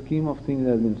 there's a scheme of things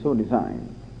that has been so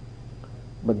designed.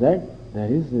 But there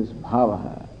is this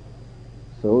bhavaha.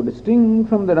 So distinct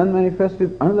from the unmanifest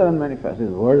is another unmanifest. These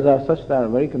words are such that are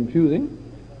very confusing.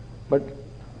 But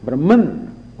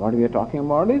Brahman, what we are talking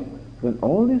about is, when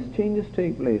all these changes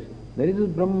take place, there is this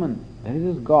Brahman, there is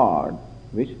this God,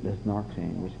 which does not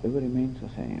change, which ever remains the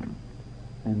same.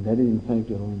 And that is in fact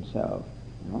your own self,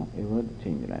 ever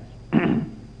changeless.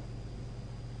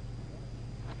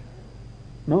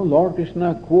 Now Lord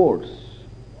Krishna quotes,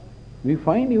 we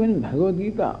find even in Bhagavad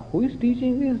Gita, who is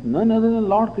teaching this? None other than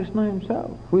Lord Krishna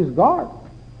himself, who is God.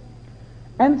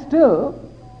 And still,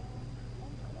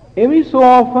 every so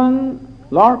often,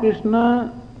 Lord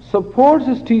Krishna supports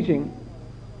his teaching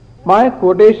by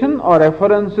quotation or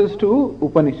references to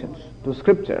Upanishads, to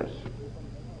scriptures.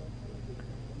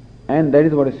 And that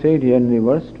is what is said here in the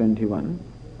verse 21.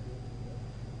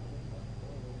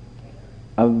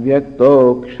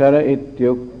 Avyaktoksara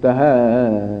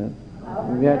ityuktaha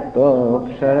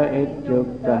Avyaktoksara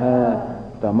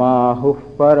ityuktaha Tamahuh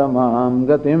paramam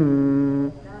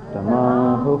gatim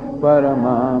Tamahuh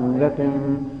paramam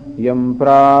gatim Yam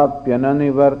prapya na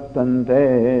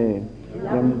nivartante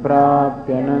Yam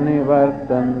prapya na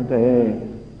nivartante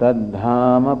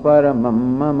Tadhama paramam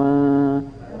mama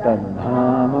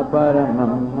Tadhama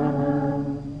paramam mama.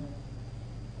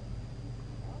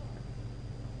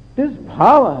 This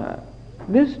bhava,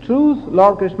 this truth,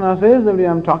 Lord Krishna says that I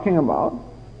am talking about,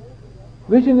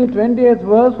 which in the 20th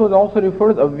verse was also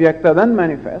referred as avyakta, then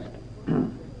manifest.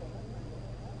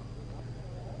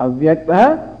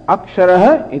 Avyaktaha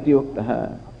aksharaha iti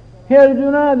uktaha. Here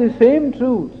Arjuna, the same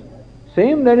truth,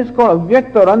 same that is called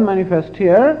avyakta or unmanifest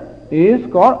here, is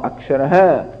called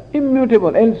aksharaha,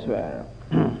 immutable elsewhere.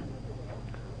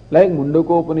 Like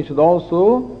Mundaka Upanishad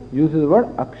also uses the word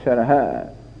aksharaha,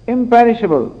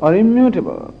 imperishable or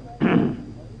immutable.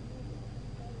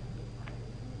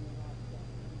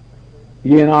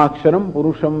 Yena aksharam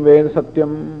purusham ved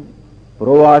satyam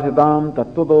provachitam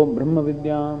tattvato brahma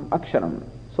vidyam aksharam.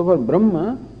 So for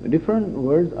Brahma, different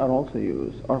words are also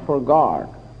used. Or for God,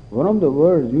 one of the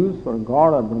words used for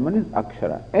God or Brahman is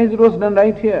akshara. As it was done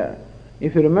right here.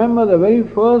 If you remember the very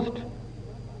first,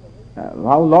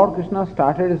 how Lord Krishna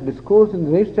started his discourse in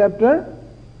the 8th chapter,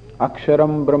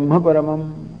 aksharam brahma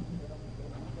paramam.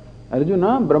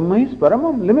 Arjuna, Brahma is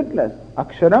paramam, limitless.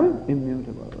 Aksharam,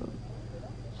 immutable.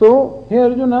 So, here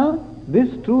Arjuna, this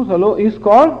truth alone is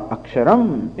called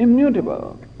aksharam,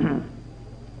 immutable.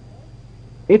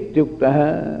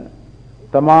 Ityuktaha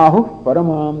tamahu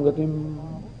paramam gatim.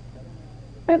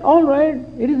 And all right,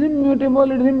 it is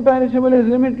immutable, it is imperishable, it is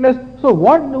limitless. So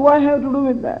what do I have to do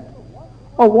with that?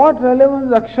 Or what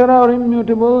relevance akshara or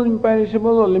immutable,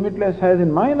 imperishable or limitless has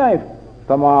in my life?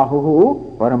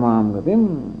 Tamahu paramam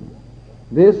gatim.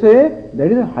 They say that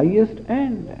is the highest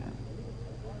end.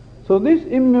 So this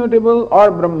immutable or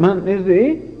Brahman is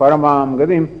the paramam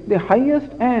gatim, the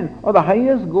highest end or the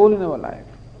highest goal in our life.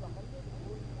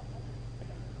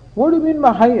 What do you mean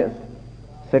by highest?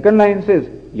 Second line says,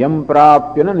 Yam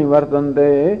prapyana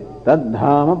nivartante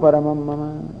tadhama paramam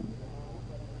mama.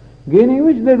 Gaining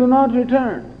which they do not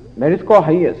return. That is called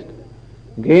highest.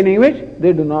 gaining which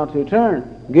they do not return,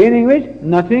 gaining which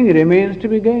nothing remains to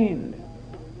be gained.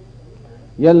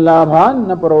 Yallabhan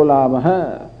na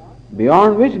parolabha,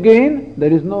 beyond which gain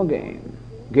there is no gain,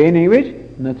 gaining which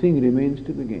nothing remains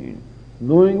to be gained,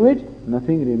 knowing which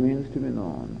nothing remains to be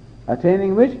known,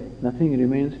 attaining which nothing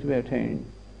remains to be attained.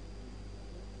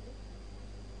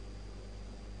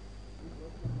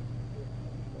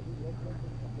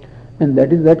 And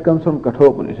that comes from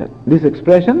Kathopanishad. This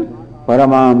expression,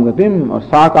 Paramam Gatim or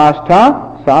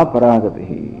Sakashtha Sa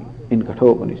Paragatihi in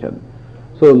Kathopanishad.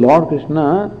 So Lord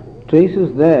Krishna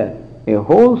traces there a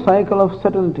whole cycle of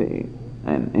subtlety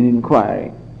and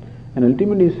inquiry. And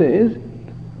ultimately says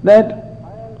that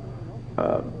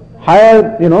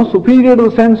higher, superior to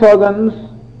the sense organs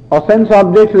or sense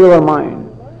objects is our mind.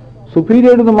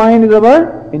 Superior to the mind is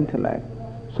our intellect.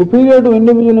 Superior to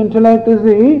individual intellect is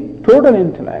the total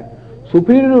intellect.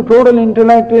 Superior to total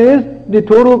intellect is the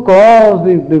total cause,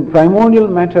 the primordial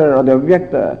matter or the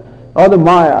avyakta or the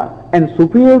maya. And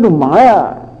superior to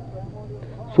maya,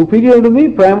 superior to the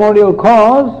primordial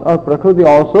cause or prakriti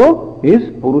also is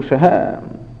Purusha.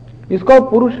 It's called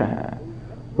Purusha.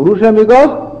 Purusha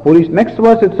because next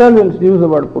verse itself will use the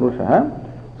word Purusha.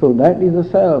 So that is the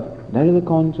self, that is the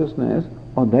consciousness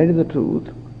or that is the truth.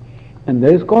 And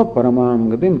that is called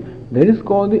Paramam Gatim. That is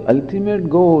called the ultimate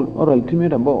goal or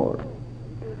ultimate abode.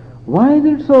 Why is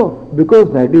it so?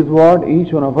 Because that is what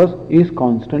each one of us is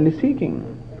constantly seeking.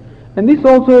 And this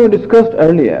also we discussed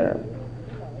earlier.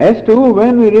 As to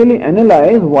when we really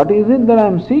analyze what is it that I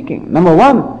am seeking. Number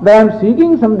one, that I am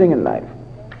seeking something in life.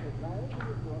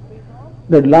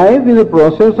 That life is a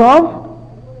process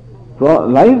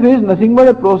life is nothing but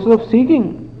a process of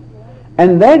seeking.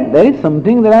 And that there is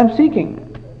something that I am seeking.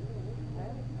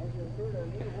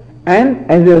 And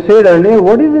as I said earlier,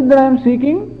 what is it that I am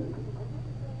seeking?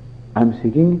 I am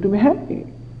seeking to be happy.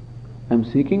 I am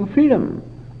seeking freedom.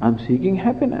 I am seeking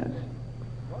happiness.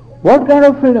 What kind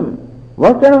of freedom?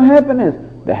 What kind of happiness?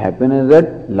 The happiness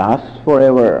that lasts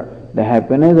forever. The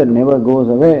happiness that never goes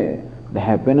away. The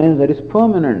happiness that is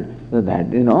permanent.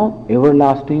 That,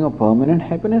 everlasting or permanent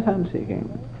happiness I am seeking.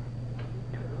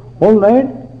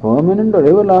 Alright, permanent or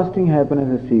everlasting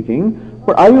happiness is seeking.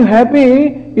 But are you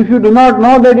happy if you do not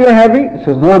know that you are happy? He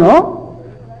says, no.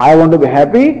 I want to be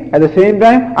happy. At the same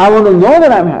time, I want to know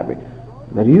that I am happy.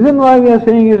 The reason why we are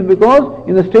saying is because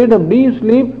in the state of deep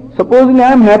sleep, supposedly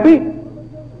I am happy.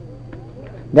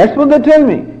 That's what they tell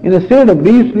me. In the state of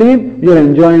deep sleep, you are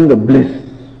enjoying the bliss.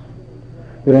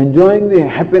 You are enjoying the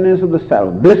happiness of the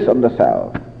self, bliss of the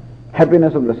self,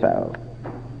 happiness of the self.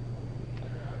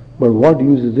 But what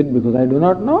use is it because I do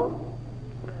not know?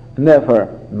 And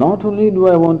therefore, not only do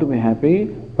I want to be happy,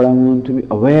 but I want to be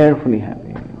awarefully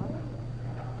happy.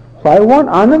 So I want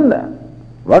Ananda.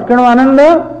 What kind of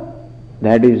Ananda?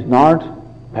 That is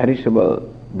not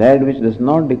perishable, that which does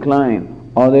not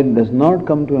decline or that does not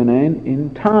come to an end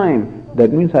in time.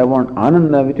 That means I want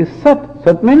Ananda which is Sat.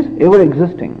 Sat means ever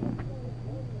existing.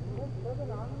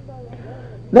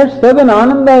 That Sat and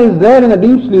Ananda is there in the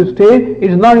deep sleep state,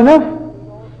 it is not enough.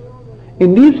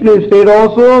 In deep sleep state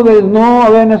also there is no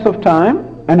awareness of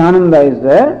time and Ananda is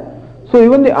there. So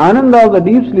even the Ananda of the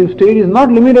deep sleep state is not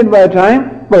limited by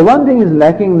time. But one thing is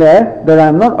lacking there, that I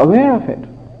am not aware of it.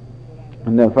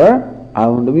 And therefore, I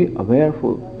want to be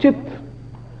awareful. Chit.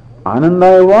 Ananda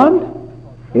I want,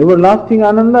 everlasting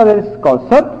Ananda, that is called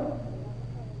Sat.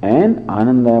 And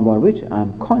Ananda about which I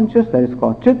am conscious, that is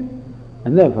called Chit.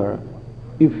 And therefore,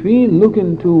 if we look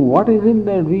into what is it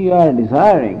that we are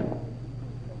desiring,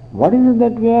 what is it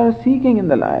that we are seeking in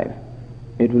the life,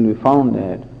 it will be found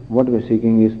that what we are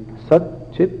seeking is Sat,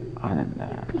 Chit,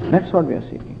 Ananda. That's what we are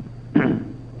seeking.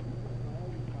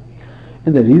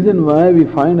 And the reason why we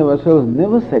find ourselves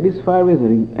never satisfied with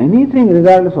anything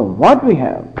regardless of what we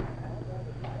have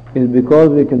is because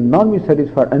we cannot be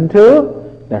satisfied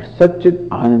until that Satchit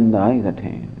Ananda is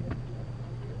attained.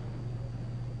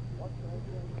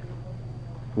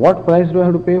 What price do I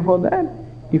have to pay for that?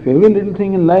 If every little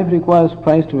thing in life requires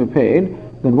price to be paid,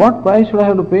 then what price should I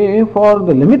have to pay for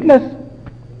the limitless?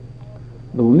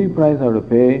 The only price I have to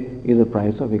pay is the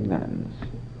price of ignorance.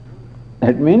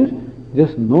 That means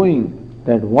just knowing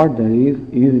that what there is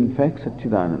in fact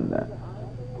Satchidananda.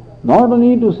 Not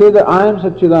only to say that I am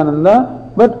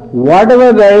Satchidananda, but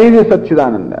whatever there is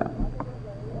Satchidananda.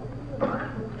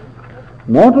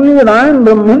 Not only that I am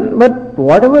Brahman, but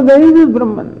whatever there is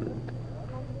Brahman.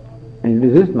 And it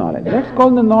is this knowledge. That's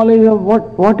called the knowledge of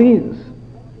what is.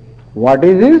 What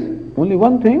is only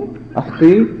one thing,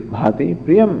 Asti, Bhati,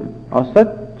 Priyam, or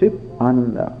Sat, Chit,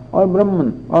 Ananda, or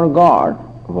Brahman, or God.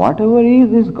 Whatever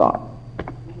is God.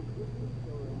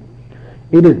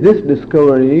 It is this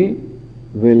discovery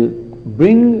will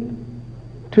bring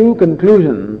to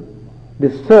conclusion the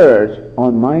search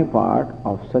on my part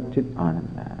of Satchit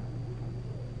Ananda.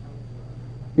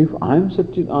 If I am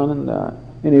Satchit Ananda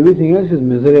and everything else is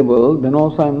miserable, then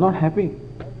also I am not happy.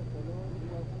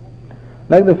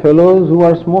 Like the fellows who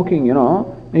are smoking,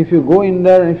 if you go in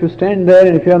there, if you stand there,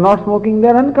 and if you are not smoking, they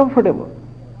are uncomfortable.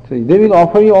 So they will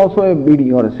offer you also a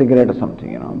bidi or a cigarette or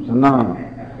something, So no.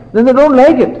 Then they don't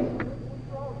like it.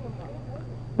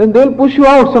 Then they will push you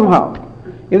out somehow.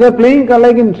 If they are playing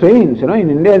like in trains, in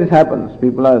India this happens.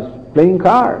 People are playing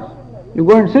cars. You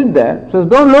go and sit there. Says,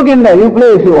 don't look in there, you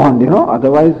play if you want,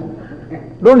 Otherwise,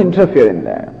 don't interfere in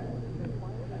there.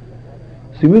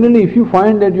 Similarly, if you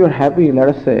find that you are happy, let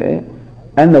us say,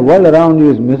 and the world around you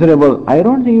is miserable, I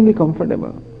don't think you will be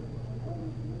comfortable.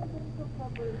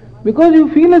 Because you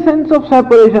feel a sense of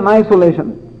separation,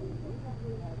 isolation.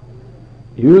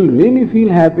 You will really feel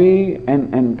happy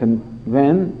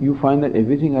when you find that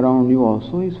everything around you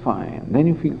also is fine. Then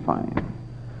you feel fine.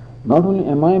 Not only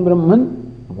am I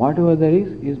Brahman, whatever there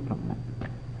is Brahman.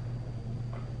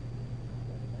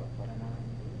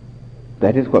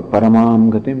 That is called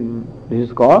Paramam Gatim. This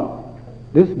is called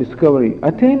this discovery.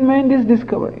 Attainment is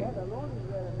discovery.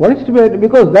 What is to be,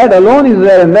 because that alone is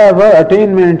there, and therefore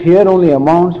attainment here only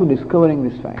amounts to discovering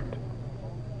this fact.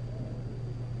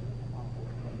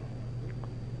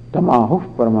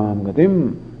 Tamahuh Paramam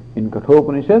Gatim. In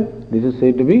Kathopanishad, this is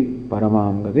said to be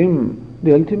Paramam Gatim,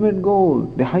 the ultimate goal,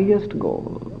 the highest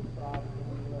goal.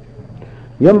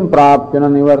 Yam Prapyana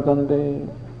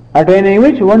Nivartante, attaining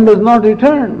which one does not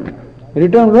return.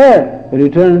 Return where?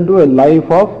 Return to a life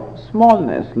of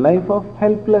smallness, life of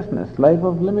helplessness, life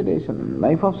of limitation,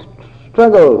 life of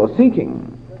struggle or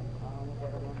seeking.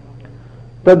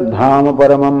 Tad Dhama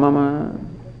Paramam Mama.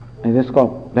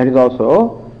 That is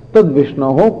also Tad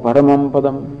Vishnoho Paramam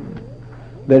Padam.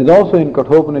 There is also in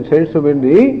Kathopanishad to be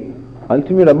the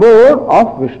ultimate abode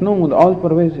of Vishnu, the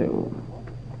all-pervasive.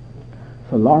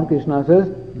 So Lord Krishna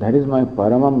says, that is my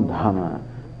Paramam Dhama.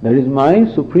 That is my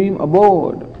supreme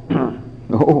abode.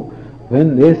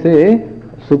 When they say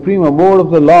supreme abode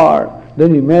of the Lord,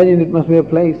 then imagine it must be a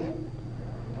place.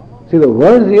 See the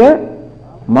words here,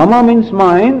 Mama means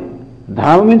mine,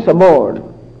 Dhama means abode.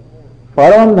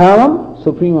 Paramam Dhamam,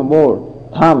 supreme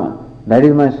abode. Dhama, that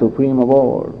is my supreme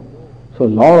abode. So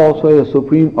Lord also is a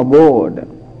supreme abode.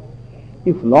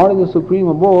 If Lord is a supreme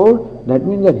abode, that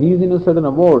means that He is in a certain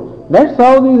abode. That's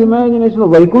how this imagination of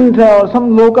Vaikuntha or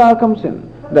some loka comes in.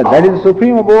 That is the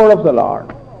supreme abode of the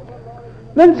Lord.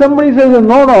 Then somebody says,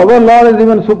 no, our Lord is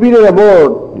even superior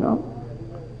abode,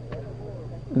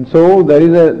 And so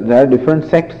there are different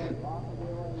sects.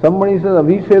 Somebody says,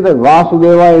 we say that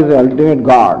Vasudeva is the ultimate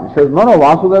God. He says, no,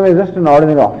 Vasudeva is just an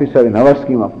ordinary officer in our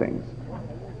scheme of things.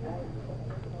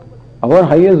 Our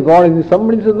highest God is,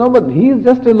 somebody says, no, but he is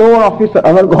just a lower officer,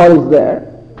 our God is there.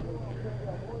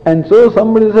 And so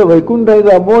somebody says, Vaikuntha is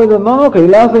the abode, no,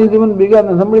 Kailasa is even bigger,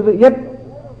 and somebody says, yet,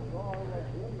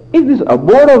 if this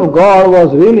abode of God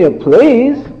was really a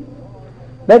place,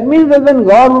 that means that then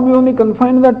God will be only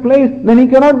confined to that place, then He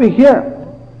cannot be here.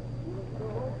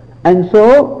 And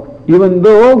so, even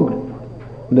though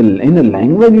in the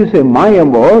language you say my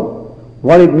abode,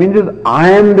 what it means is I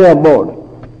am the abode.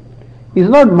 It's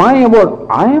not my abode,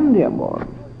 I am the abode.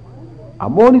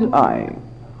 Abode is I.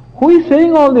 Who is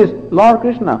saying all this? Lord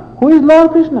Krishna. Who is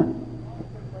Lord Krishna?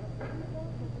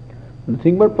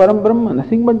 Nothing but Param Brahma,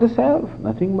 nothing but the self,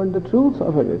 nothing but the truth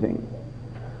of everything.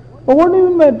 But what do you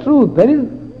mean by truth?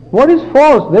 What is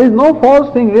false? There is no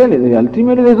false thing really.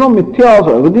 Ultimately there is no mithya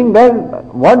also. Everything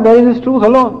what there is truth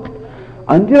alone.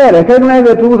 Until I recognize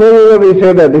the truth, we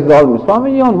say that this is all.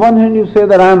 Swamiji, on one hand you say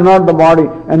that I am not the body,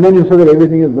 and then you say that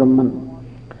everything is Brahman.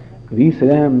 We say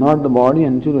I am not the body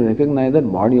until we recognize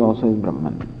that body also is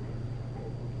Brahman.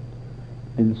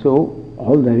 And so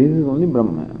all there is only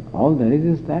Brahman. All there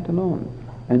is that alone.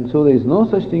 And so there is no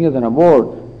such thing as an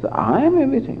abode. So I am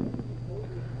everything.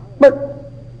 But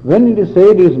when it is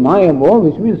said it is my abode,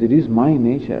 which means it is my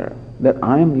nature, that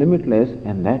I am limitless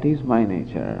and that is my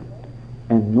nature.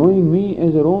 And knowing me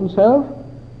as your own self,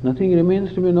 nothing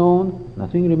remains to be known,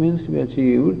 nothing remains to be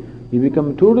achieved. You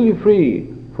become totally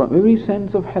free from every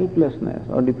sense of helplessness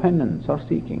or dependence or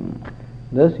seeking.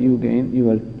 Thus you gain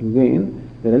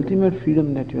the ultimate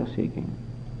freedom that you are seeking.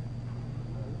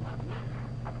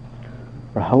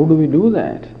 But how do we do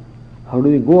that? How do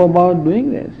we go about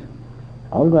doing this?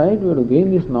 All right, we have to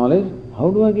gain this knowledge. How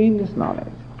do I gain this knowledge?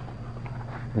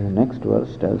 The next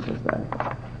verse tells us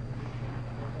that.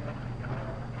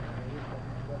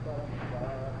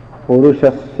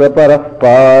 Purushasya parah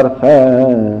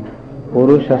partha,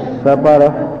 Purushasya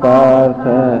parah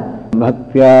partha,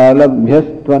 Bhaktya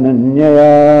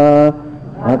labhyastvananyaya,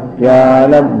 bhaktya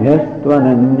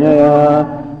labhyastvananyaya,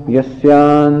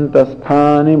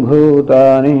 yasyantasthani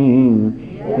bhutani,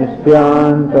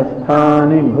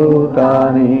 yasyantasthani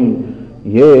bhutani,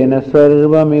 yena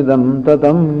sarvamidam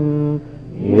tatam,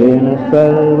 yena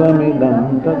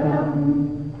sarvamidam tatam.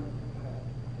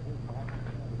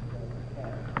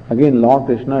 Again, Lord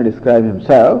Krishna describes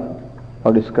himself,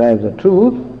 or describes the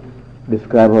truth,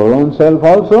 describes our own self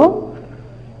also.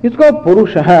 It's called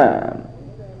Purusha.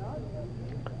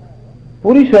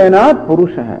 Purishayanat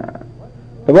Purusha.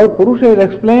 The word Purusha is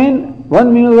explained.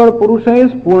 One meaning of the word Purusha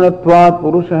is Purnatvat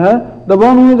Purusha. The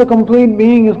one who is a complete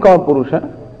being is called Purusha.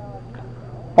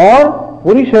 Or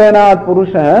Purishayanat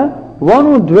Purusha. One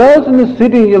who dwells in the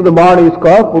city of the body is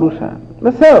called Purusha,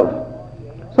 the self.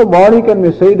 So body can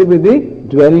be said to be the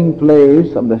dwelling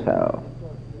place of the self.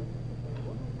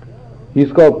 He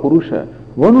is called Purusha.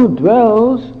 One who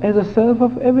dwells as a self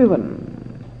of everyone,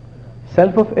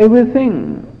 self of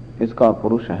everything is called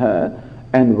Purusha,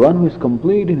 and one who is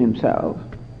complete in himself.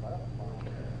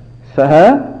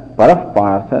 Saha Paraf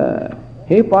Partha.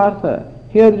 Hey Partha,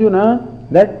 hey Arjuna,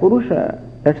 that Purusha,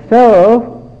 that self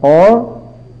or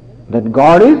that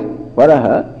God is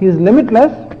Paraha, he is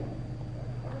limitless.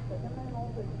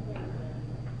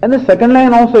 And the second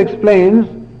line also explains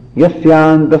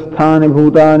Yasyantasthani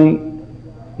bhutani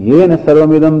yena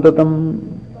sarvamidam tatam.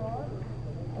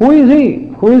 Who is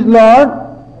he? Who is Lord?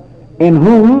 In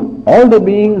whom all the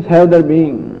beings have their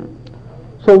being.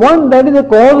 So one that is the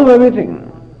cause of everything.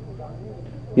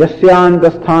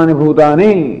 Yasyantasthani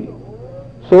bhutani.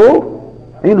 So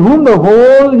in whom the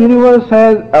whole universe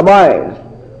has abides.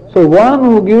 So one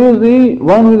who gives the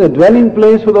one who is the dwelling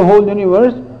place for the whole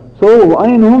universe. So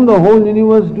one in whom the whole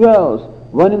universe dwells,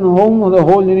 one in whom the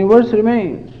whole universe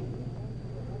remains.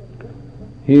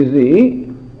 He is the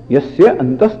Yasya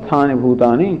Antasthani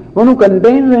Bhutani, one who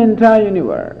contains the entire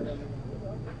universe.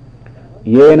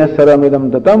 Yena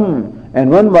Saramidam Tatam,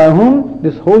 and one by whom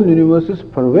this whole universe is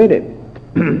pervaded.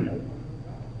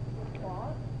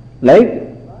 Like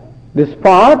this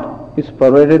pot is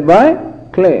pervaded by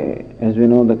clay. As we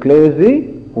know, the clay is the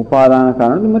Upadana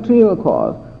Karana, the material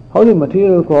cause. How the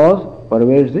material cause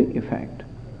pervades the effect.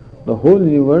 The whole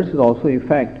universe is also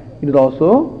effect. It is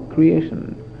also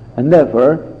creation. And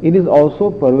therefore, it is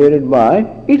also pervaded by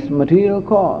its material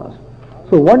cause.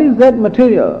 So what is that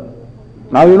material?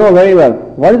 Now you know very well.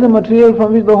 What is the material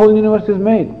from which the whole universe is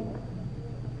made?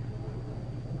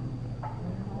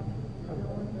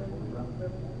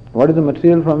 What is the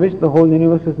material from which the whole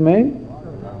universe is made?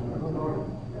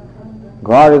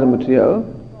 God is the material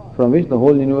from which the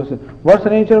whole universe is. What's the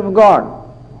nature of God?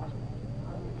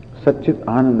 Satchit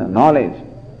Ananda, knowledge.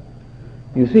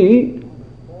 You see,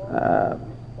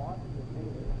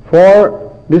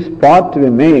 for this pot to be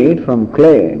made from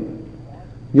clay,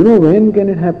 you know when can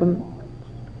it happen?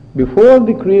 Before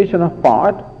the creation of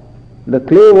pot, the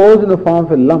clay was in the form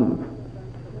of a lump,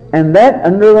 and that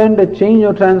underwent a change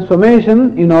or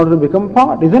transformation in order to become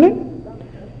pot, isn't it?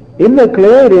 If the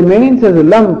clay remains as a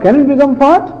lump, can it become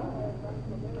pot?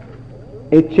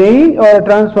 A change or a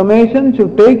transformation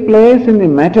should take place in the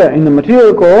matter, in the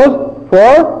material cause,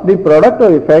 for the product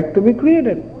or effect to be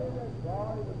created.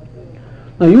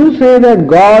 Now you say that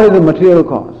God is the material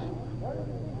cause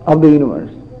of the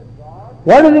universe.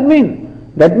 What does it mean?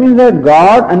 That means that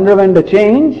God underwent a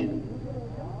change,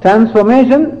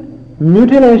 transformation,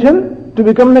 mutilation to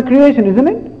become the creation, isn't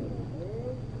it?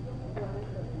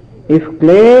 If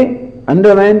clay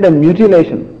underwent a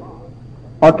mutilation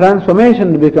or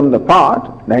transformation to become the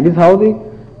pot, that is how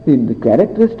the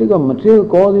characteristic of material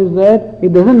cause is that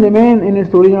it doesn't remain in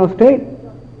its original state.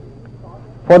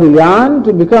 For the yarn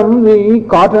to become the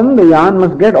cotton, the yarn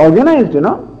must get organized, you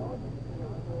know.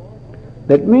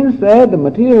 That means that the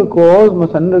material cause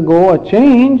must undergo a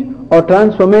change or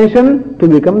transformation to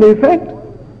become the effect.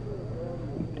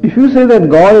 If you say that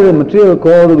God is the material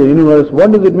cause of the universe,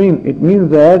 what does it mean? It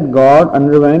means that God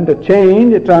underwent a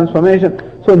change, a transformation.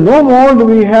 So no more do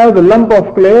we have the lump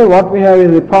of clay, what we have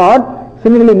is the pot.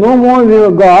 Similarly, no more we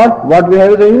have God, what we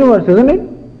have is the universe, isn't it?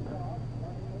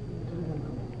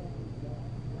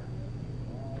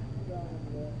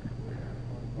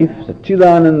 If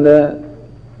Satchidananda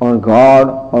or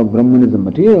God or Brahman is the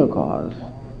material cause,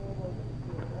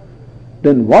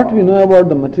 then what we know about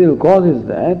the material cause is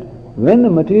that when the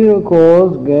material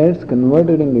cause gets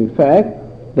converted into effect,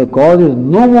 the cause is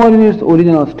no more in its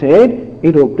original state,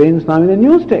 it obtains now in a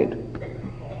new state.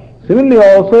 Similarly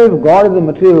also, if God is the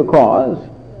material cause,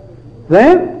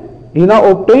 then he now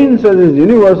obtains as his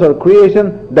universe or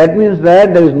creation, that means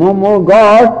that there is no more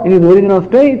God in his original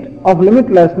state of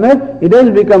limitlessness. It has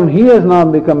become, he has now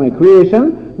become a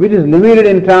creation which is limited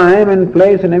in time and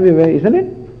place and everywhere, isn't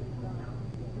it?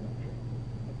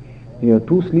 You are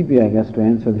too sleepy, I guess, to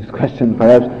answer this question,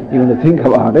 perhaps even to think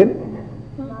about it.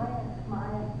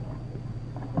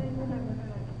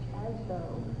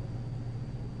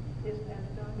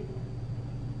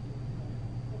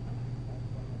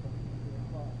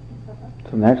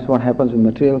 So that's what happens with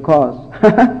material cause.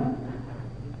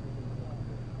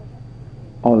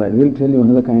 Alright, we'll tell you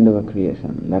another kind of a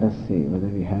creation. Let us see whether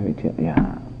we have it here.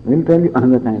 Yeah, we'll tell you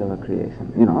another kind of a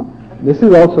creation. This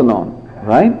is also known,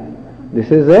 right?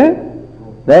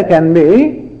 There can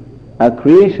be a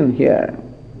creation here.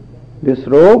 This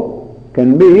rope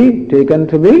can be taken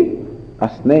to be a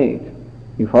snake.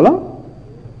 You follow?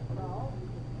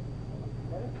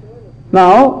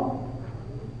 Now,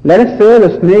 let us say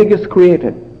the snake is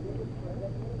created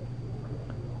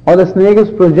or the snake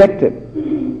is projected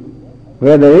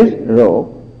where there is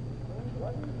rope.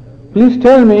 Please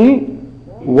tell me,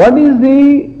 what is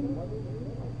the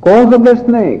cause of the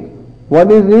snake?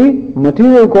 What is the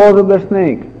material cause of the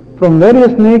snake? From where is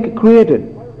the snake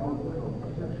created?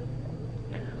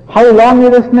 How long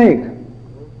is the snake?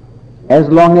 As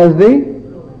long as the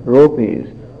rope is.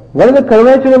 What is the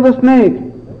curvature of the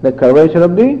snake? The curvature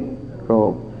of the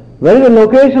rope. Where is the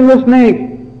location of the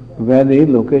snake? Where the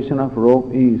location of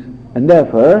rope is. And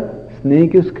therefore,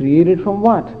 snake is created from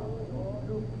what?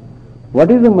 What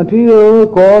is the material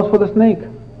cause for the snake?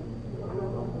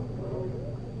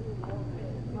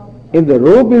 If the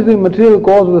rope is the material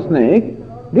cause of the snake,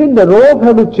 did the rope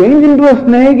have to change into a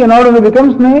snake in order to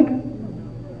become snake?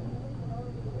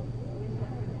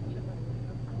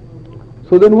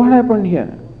 So then what happened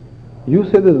here? You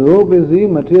say the rope is the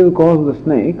material cause of the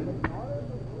snake,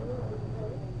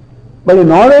 but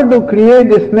in order to create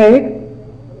the snake,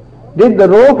 did the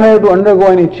rope have to undergo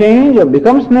any change or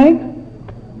become snake?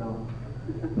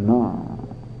 No.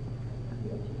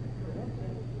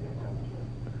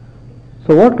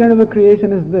 So what kind of a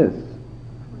creation is this?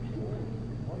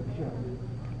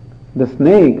 The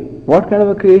snake, what kind of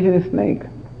a creation is snake?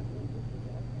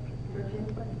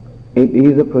 It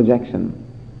is a projection.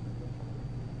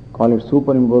 Call it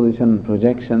superimposition,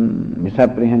 projection,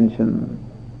 misapprehension,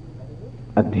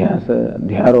 adhyasa,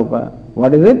 adhyaropa.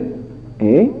 What is it?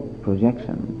 A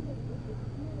projection.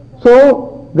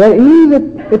 So there is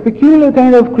a peculiar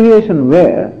kind of creation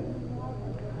where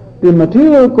the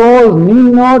material cause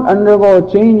need not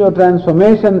undergo change or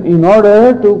transformation in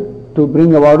order to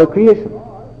bring about a creation.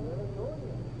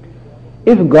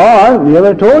 If God, we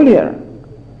have told here,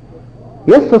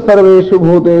 yasya sarveshu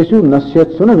bhuteshu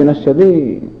nasyatsu na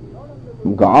vinashyati.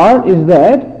 God is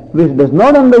that which does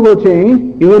not undergo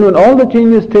change, even when all the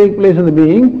changes take place in the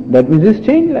being, that means it's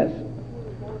changeless.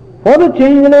 For the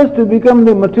changeless to become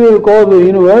the material cause of the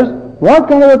universe, what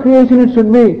kind of a creation it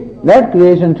should be? That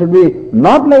creation should be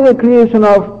not like the creation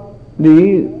of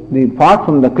the part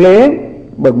from the clay,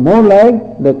 but more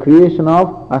like the creation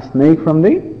of a snake from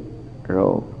the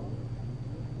rope.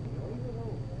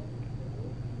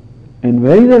 And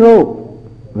where is the rope?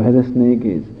 Where the snake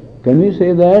is. Can we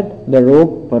say that the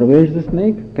rope pervades the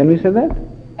snake? Can we say that?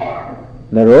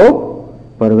 The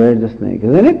rope pervades the snake,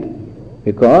 isn't it?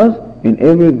 Because in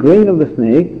every grain of the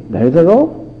snake there is a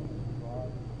rope.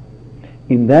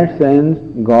 In that sense,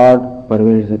 God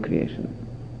pervades the creation.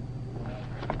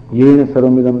 Yena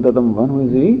sarvamidam tatam, one who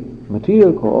is the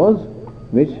material cause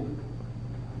which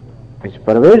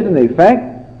pervades in the effect.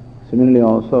 Similarly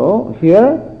also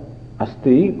here,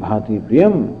 asti bhati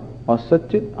priyam or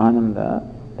satchit ananda,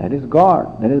 that is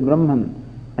God, that is Brahman,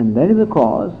 and that is the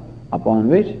cause upon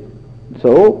which,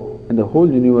 so the whole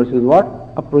universe is what?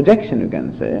 A projection, you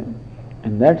can say.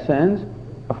 In that sense,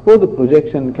 of course the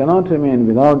projection cannot remain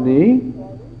without the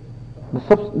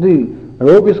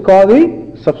rope is called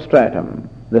the substratum,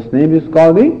 the snake is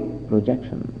called the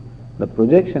projection. The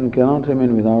projection cannot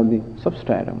remain without the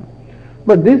substratum.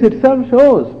 But this itself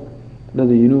shows that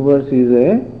the universe is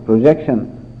a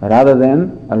projection rather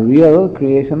than a real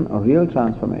creation or real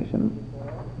transformation.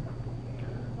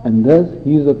 And thus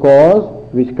he is the cause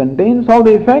which contains all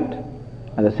the effect.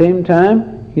 At the same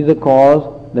time, he is a cause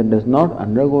that does not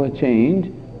undergo a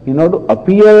change in order to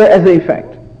appear as the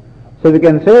effect. So we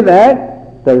can say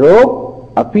that the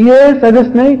rope appears as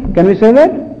a snake. Can we say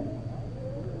that?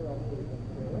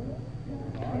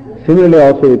 Similarly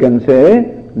also we can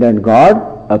say that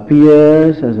God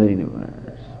appears as a universe.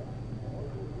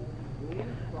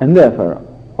 And therefore,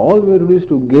 all we have to do is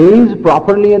to gaze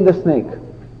properly at the snake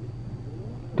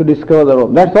to discover the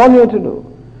rope. That's all you have to do.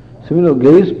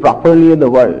 Similarly, gaze properly at the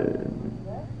world.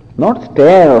 Not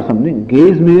stare or something.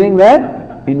 Gaze meaning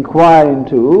that inquire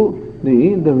into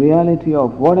the reality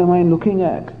of what am I looking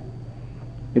at.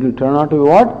 It will turn out to be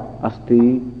what?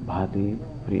 Asti Bhati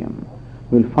Priyam.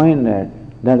 We will find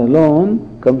that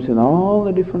alone comes in all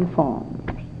the different forms,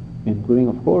 including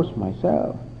of course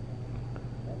myself.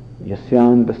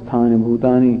 Yasyantastani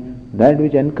bhutani, that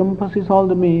which encompasses all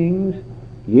the beings,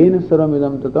 yena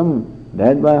saramidam tatam,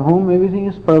 that by whom everything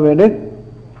is pervaded,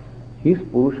 he is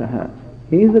Purusha.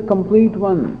 He is the complete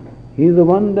one. He is the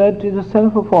one that is the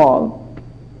self of all.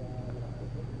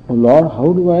 Oh Lord,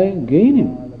 how do I gain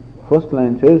him? First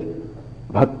line says,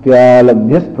 Bhaktya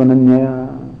labhyas prananyaya.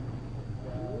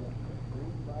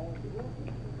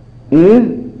 Is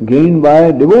gained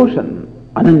by devotion,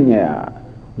 ananyaya.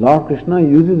 Lord Krishna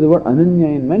uses the word ananya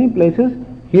in many places.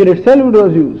 Here itself it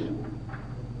was used.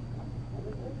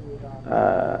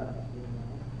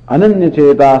 Ananya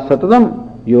cheta satadam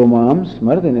yomam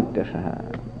smrti nityashaha.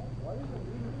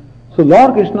 So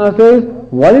Lord Krishna says,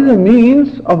 what is the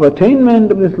means of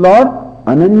attainment of this Lord?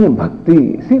 Ananya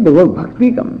bhakti. See, the word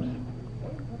bhakti comes.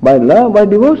 By love, by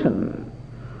devotion.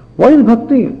 What is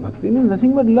bhakti? Bhakti means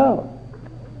nothing but love.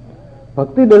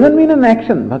 Bhakti doesn't mean an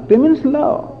action. Bhakti means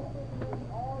love.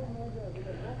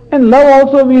 And love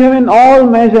also we have in all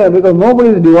measure, because nobody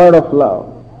is devoid of love.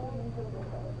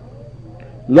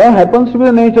 Love happens to be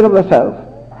the nature of the self.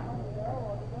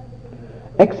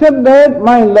 Except that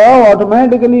my love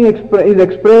automatically is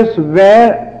expressed to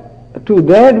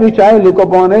that which I look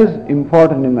upon as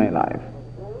important in my life.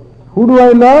 Who do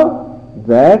I love?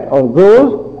 That or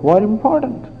those who are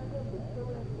important.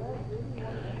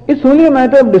 It's only a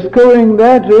matter of discovering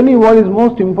that really what is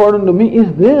most important to me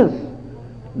is this,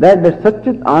 that the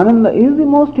Satchit Ananda is the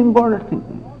most important thing.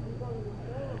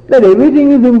 That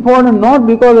everything is important not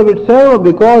because of itself or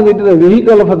because it is a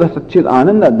vehicle of the Satchit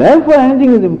Ananda. Therefore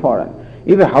anything is important.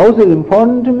 If a house is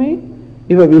important to me,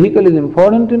 if a vehicle is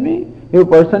important to me, if a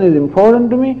person is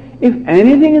important to me, if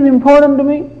anything is important to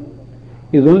me,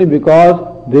 is only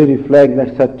because they reflect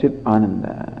that Satchit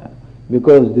Ananda.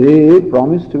 Because they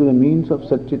promise to be the means of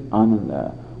Satchit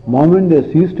Ananda. Moment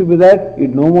they cease to be that,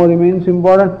 it no more remains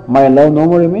important, my love no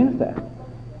more remains there.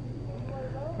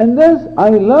 And thus I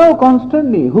love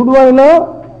constantly. Who do I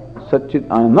love? Satchit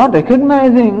Ananda. Not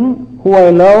recognizing who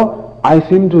I love, I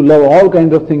seem to love all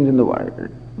kinds of things in the world.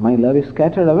 My love is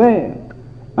scattered away.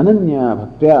 Ananya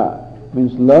Bhaktya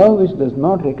means love which does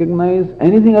not recognize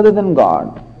anything other than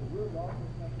God.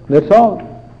 That's all.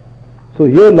 So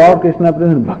here Lord Krishna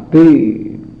presents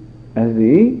bhakti as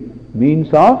the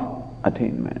means of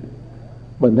attainment.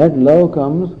 But that love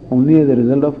comes only as a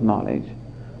result of knowledge.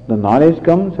 The knowledge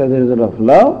comes as a result of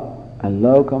love, and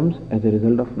love comes as a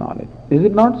result of knowledge. Is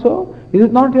it not so? Is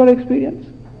it not your experience?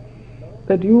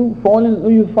 That you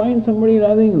find somebody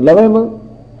rather lovable,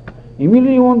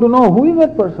 immediately you want to know who is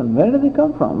that person, where does he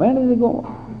come from, where does he go?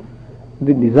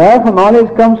 The desire for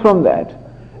knowledge comes from that.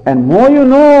 And more you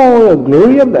know the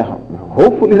glory of that,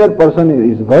 hopefully that person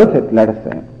is worth it, let us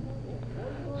say.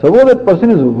 Suppose that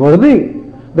person is worthy,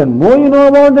 then more you know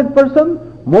about that person,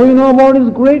 more you know about his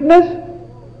greatness,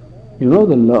 you know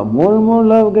the love, more and more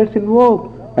love gets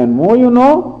invoked, and more you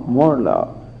know, more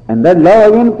love. And that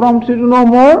love again prompts you to know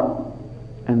more,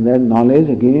 and that knowledge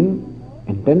again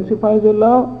intensifies your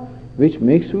love, which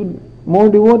makes you more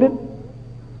devoted.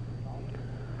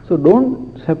 So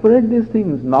don't separate these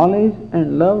things. Knowledge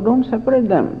and love, don't separate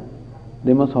them.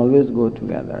 They must always go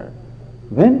together.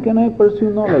 When can I pursue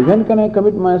knowledge? When can I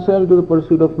commit myself to the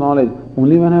pursuit of knowledge?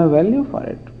 Only when I have value for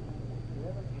it.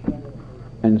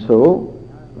 And so,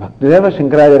 Bhakti-deva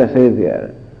Shankaracharya says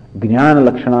here, Jnana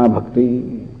Lakshana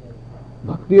Bhakti.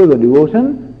 Bhakti of the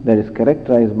devotion that is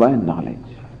characterized by knowledge.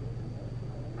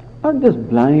 Not just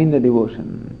blind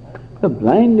devotion. The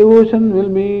blind devotion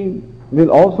will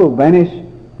also vanish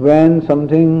when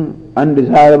something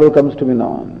undesirable comes to be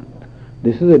known.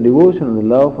 This is a devotion of the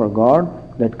love for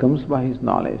God that comes by his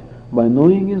knowledge, by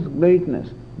knowing his greatness,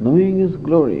 knowing his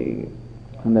glory,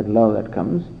 and that love that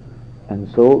comes. And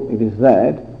so it is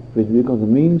that which becomes the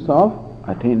means of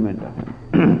attainment of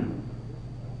him.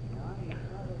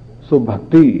 So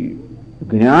bhakti,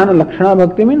 Jnana Lakshana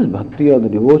Bhakti means bhakti of the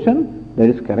devotion that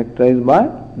is characterized by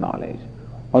knowledge,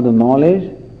 or the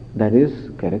knowledge that is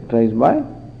characterized by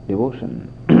devotion.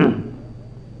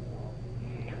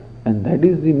 And that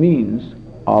is the means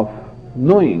of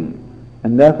knowing.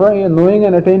 And therefore knowing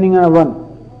and attaining are one.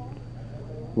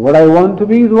 What I want to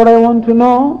be is what I want to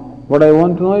know. What I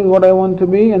want to know is what I want to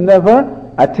be. And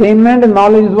therefore attainment and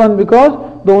knowledge is one,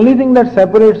 because the only thing that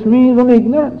separates me is only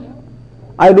ignorance.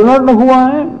 I do not know who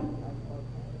I am.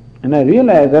 And I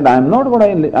realize that I am not what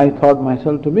I thought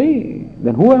myself to be.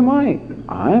 Then who am I?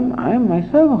 I am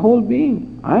myself a whole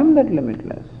being. I am that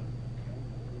limitless.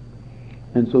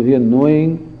 And so here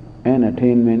knowing and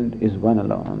attainment is one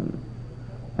alone.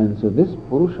 And so this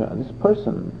Purusha, this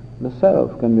person, the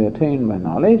self can be attained by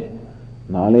knowledge,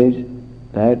 knowledge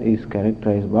that is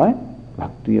characterized by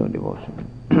bhakti or devotion.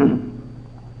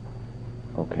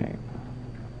 Okay.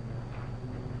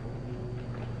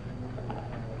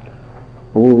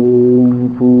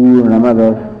 Om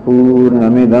Purnamadah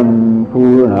Purnamidam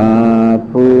Purnat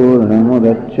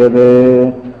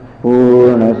Purnamudachyate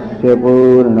Purnasya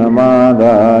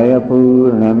Purnamadaya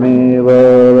Purnameva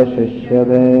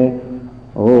Vashishyate.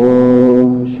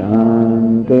 Om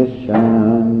Shanti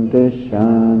Shanti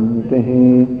Shanti.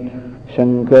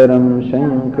 Shankaram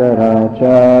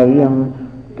Shankaracharyam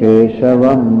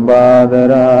Keshavam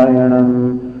Badarayanam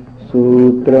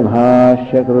Sutra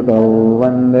Bhashya Krutau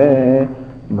Vande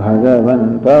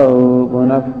Bhagavantau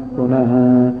Punah Punah.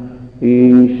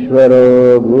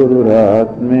 Ishvaro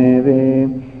Gururatmedi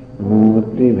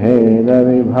Murti Bheda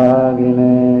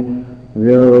Vibhagine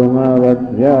Vyomavad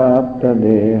Vyapta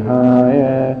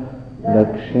Dehaya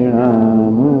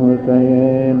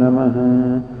Dakshinamurtaye Namaha.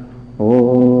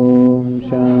 Om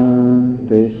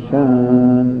Shanti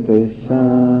Shanti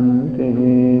Shanti.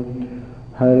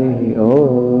 Hari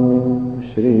Om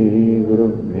Shri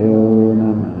Gurubhyo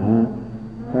Namaha.